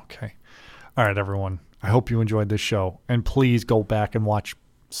 Okay. All right, everyone. I hope you enjoyed this show. And please go back and watch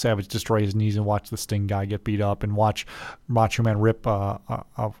Savage destroy his knees and watch the Sting guy get beat up and watch Macho Man rip a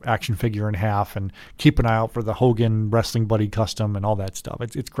action figure in half, and keep an eye out for the Hogan Wrestling Buddy custom and all that stuff.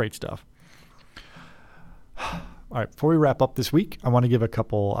 It's great stuff. All right, before we wrap up this week, I want to give a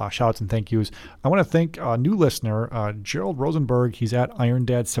couple shout-outs and thank yous. I want to thank a new listener, Gerald Rosenberg. He's at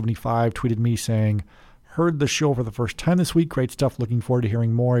IronDad75, tweeted me saying, heard the show for the first time this week. Great stuff. Looking forward to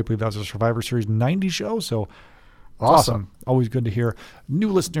hearing more. I believe that was a Survivor Series 90 show, so awesome. Always good to hear new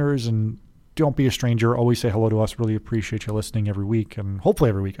listeners, and don't be a stranger. Always say hello to us. Really appreciate you listening every week, and hopefully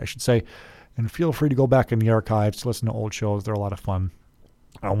every week, I should say. And feel free to go back in the archives to listen to old shows. They're a lot of fun.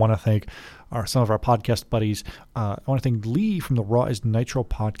 I want to thank some of our podcast buddies. I want to thank Lee from the Raw is Nitro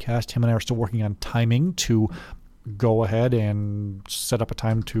podcast. Him and I are still working on timing to go ahead and set up a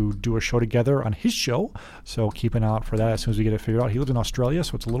time to do a show together on his show. So keep an eye out for that as soon as we get it figured out. He lives in Australia,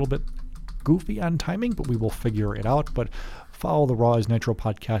 so it's a little bit goofy on timing, but we will figure it out. But follow the Raw is Nitro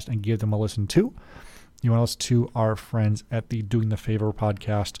podcast and give them a listen too. You want to listen to our friends at the Doing the Favor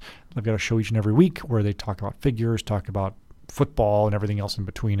podcast. They've got a show each and every week where they talk about figures, talk about football and everything else in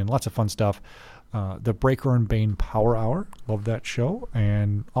between, and lots of fun stuff. The Breaker and Bane Power Hour, love that show,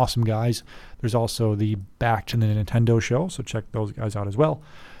 and awesome guys. There's also the Back to the Nintendo show, so check those guys out as well.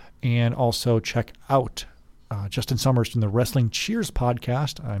 And also check out Justin Summers from the Wrestling Cheers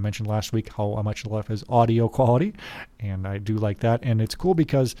podcast. I mentioned last week how much I love his audio quality, and I do like that. And it's cool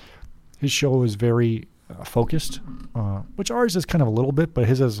because his show is very focused, which ours is kind of a little bit, but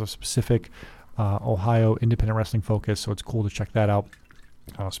his has a specific Ohio independent wrestling focus, so it's cool to check that out.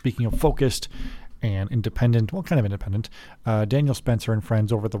 Speaking of focused and independent, well, kind of independent, Daniel Spencer and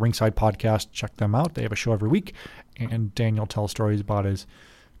friends over at the Ringside podcast, check them out. They have a show every week, and Daniel tells stories about his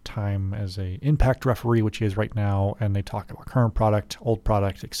time as a Impact referee, which he is right now, and they talk about current product, old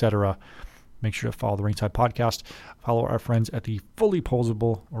product, etc. Make sure to follow the Ringside podcast. Follow our friends at the Fully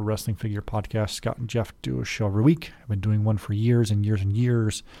Posable or Wrestling Figure podcast. Scott and Jeff do a show every week. I've been doing one for years and years and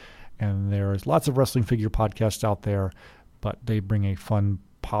years, and there's lots of wrestling figure podcasts out there, but they bring a fun,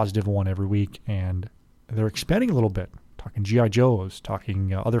 positive one every week, and they're expanding a little bit, talking G.I. Joes,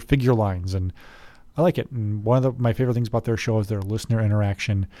 talking other figure lines, and I like it. And one of my favorite things about their show is their listener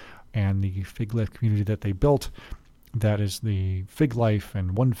interaction and the Fig Life community that they built. That is the Fig Life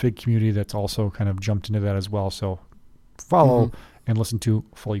and One Fig community that's also kind of jumped into that as well. So follow and listen to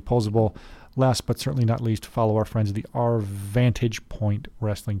Fully Posable. Last but certainly not least, follow our friends at the Our Vantage Point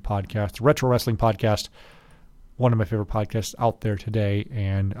Wrestling Podcast, Retro Wrestling Podcast, one of my favorite podcasts out there today,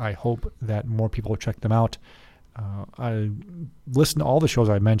 and I hope that more people check them out. I listen to all the shows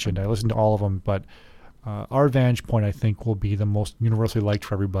I mentioned. I listen to all of them, but Our Vantage Point, I think, will be the most universally liked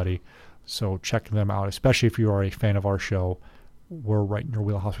for everybody. So check them out, especially if you are a fan of our show. We're right in your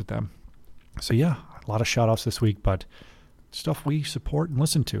wheelhouse with them. So yeah, a lot of shout-outs this week, but stuff we support and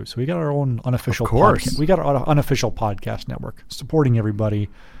listen to. So we got our own unofficial podcast. We got our unofficial podcast network supporting everybody.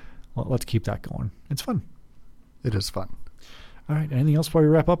 Well, let's keep that going. It's fun. It is fun. All right. Anything else before we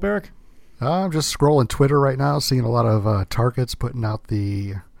wrap up, Eric? I'm just scrolling Twitter right now, seeing a lot of Targets putting out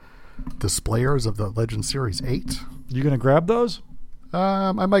the displayers of the Legend Series 8. You going to grab those?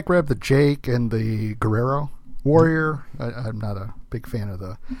 I might grab the Jake and the Guerrero Warrior. I'm not a big fan of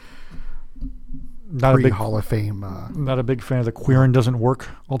the Hall of Fame. Not a big fan of the Queer and Doesn't Work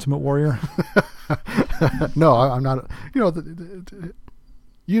Ultimate Warrior. No, I'm not. You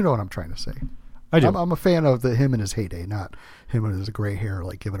know what I'm trying to say. I do. I'm a fan of him in his heyday, not him in his gray hair,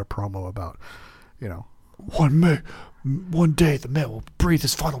 like giving a promo about, one day the man will breathe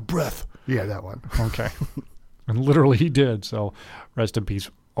his final breath. Yeah, that one. Okay. And literally he did. So rest in peace,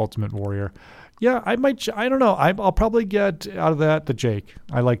 Ultimate Warrior. Yeah, I don't know. I'll probably get out of that the Jake.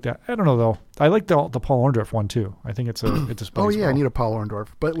 I like that. I don't know though. I like the Paul Orndorff one too. I think it's a Oh yeah, I need a Paul Orndorff.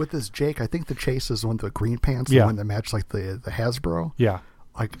 But with this Jake, I think the Chase is one of the green pants, Yeah. the one that matched like the Hasbro. Yeah.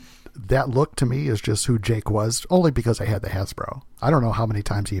 Like that look to me is just who Jake was, only because I had the Hasbro. I don't know how many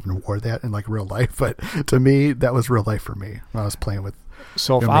times he even wore that in like real life, but to me that was real life for me when I was playing with.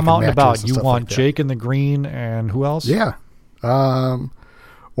 So if I'm out and about, you want like Jake in the green and who else? Yeah.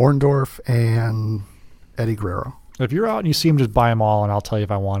 Orndorff and Eddie Guerrero. If you're out and you see him, just buy them all, and I'll tell you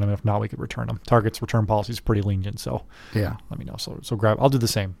if I want them. If not, we could return them. Target's return policy is pretty lenient, so yeah, let me know. So grab. I'll do the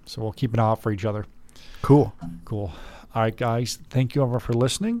same. So we'll keep an eye out for each other. Cool. All right, guys. Thank you all for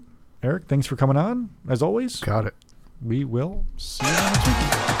listening. Eric, thanks for coming on. As always, got it. We will see you next week.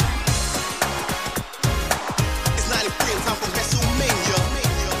 It's 93 time for WrestleMania.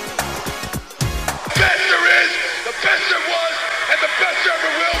 The best there is, the best there was, and the best there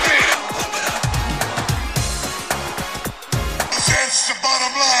ever will be. That's the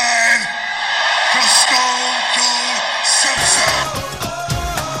bottom line.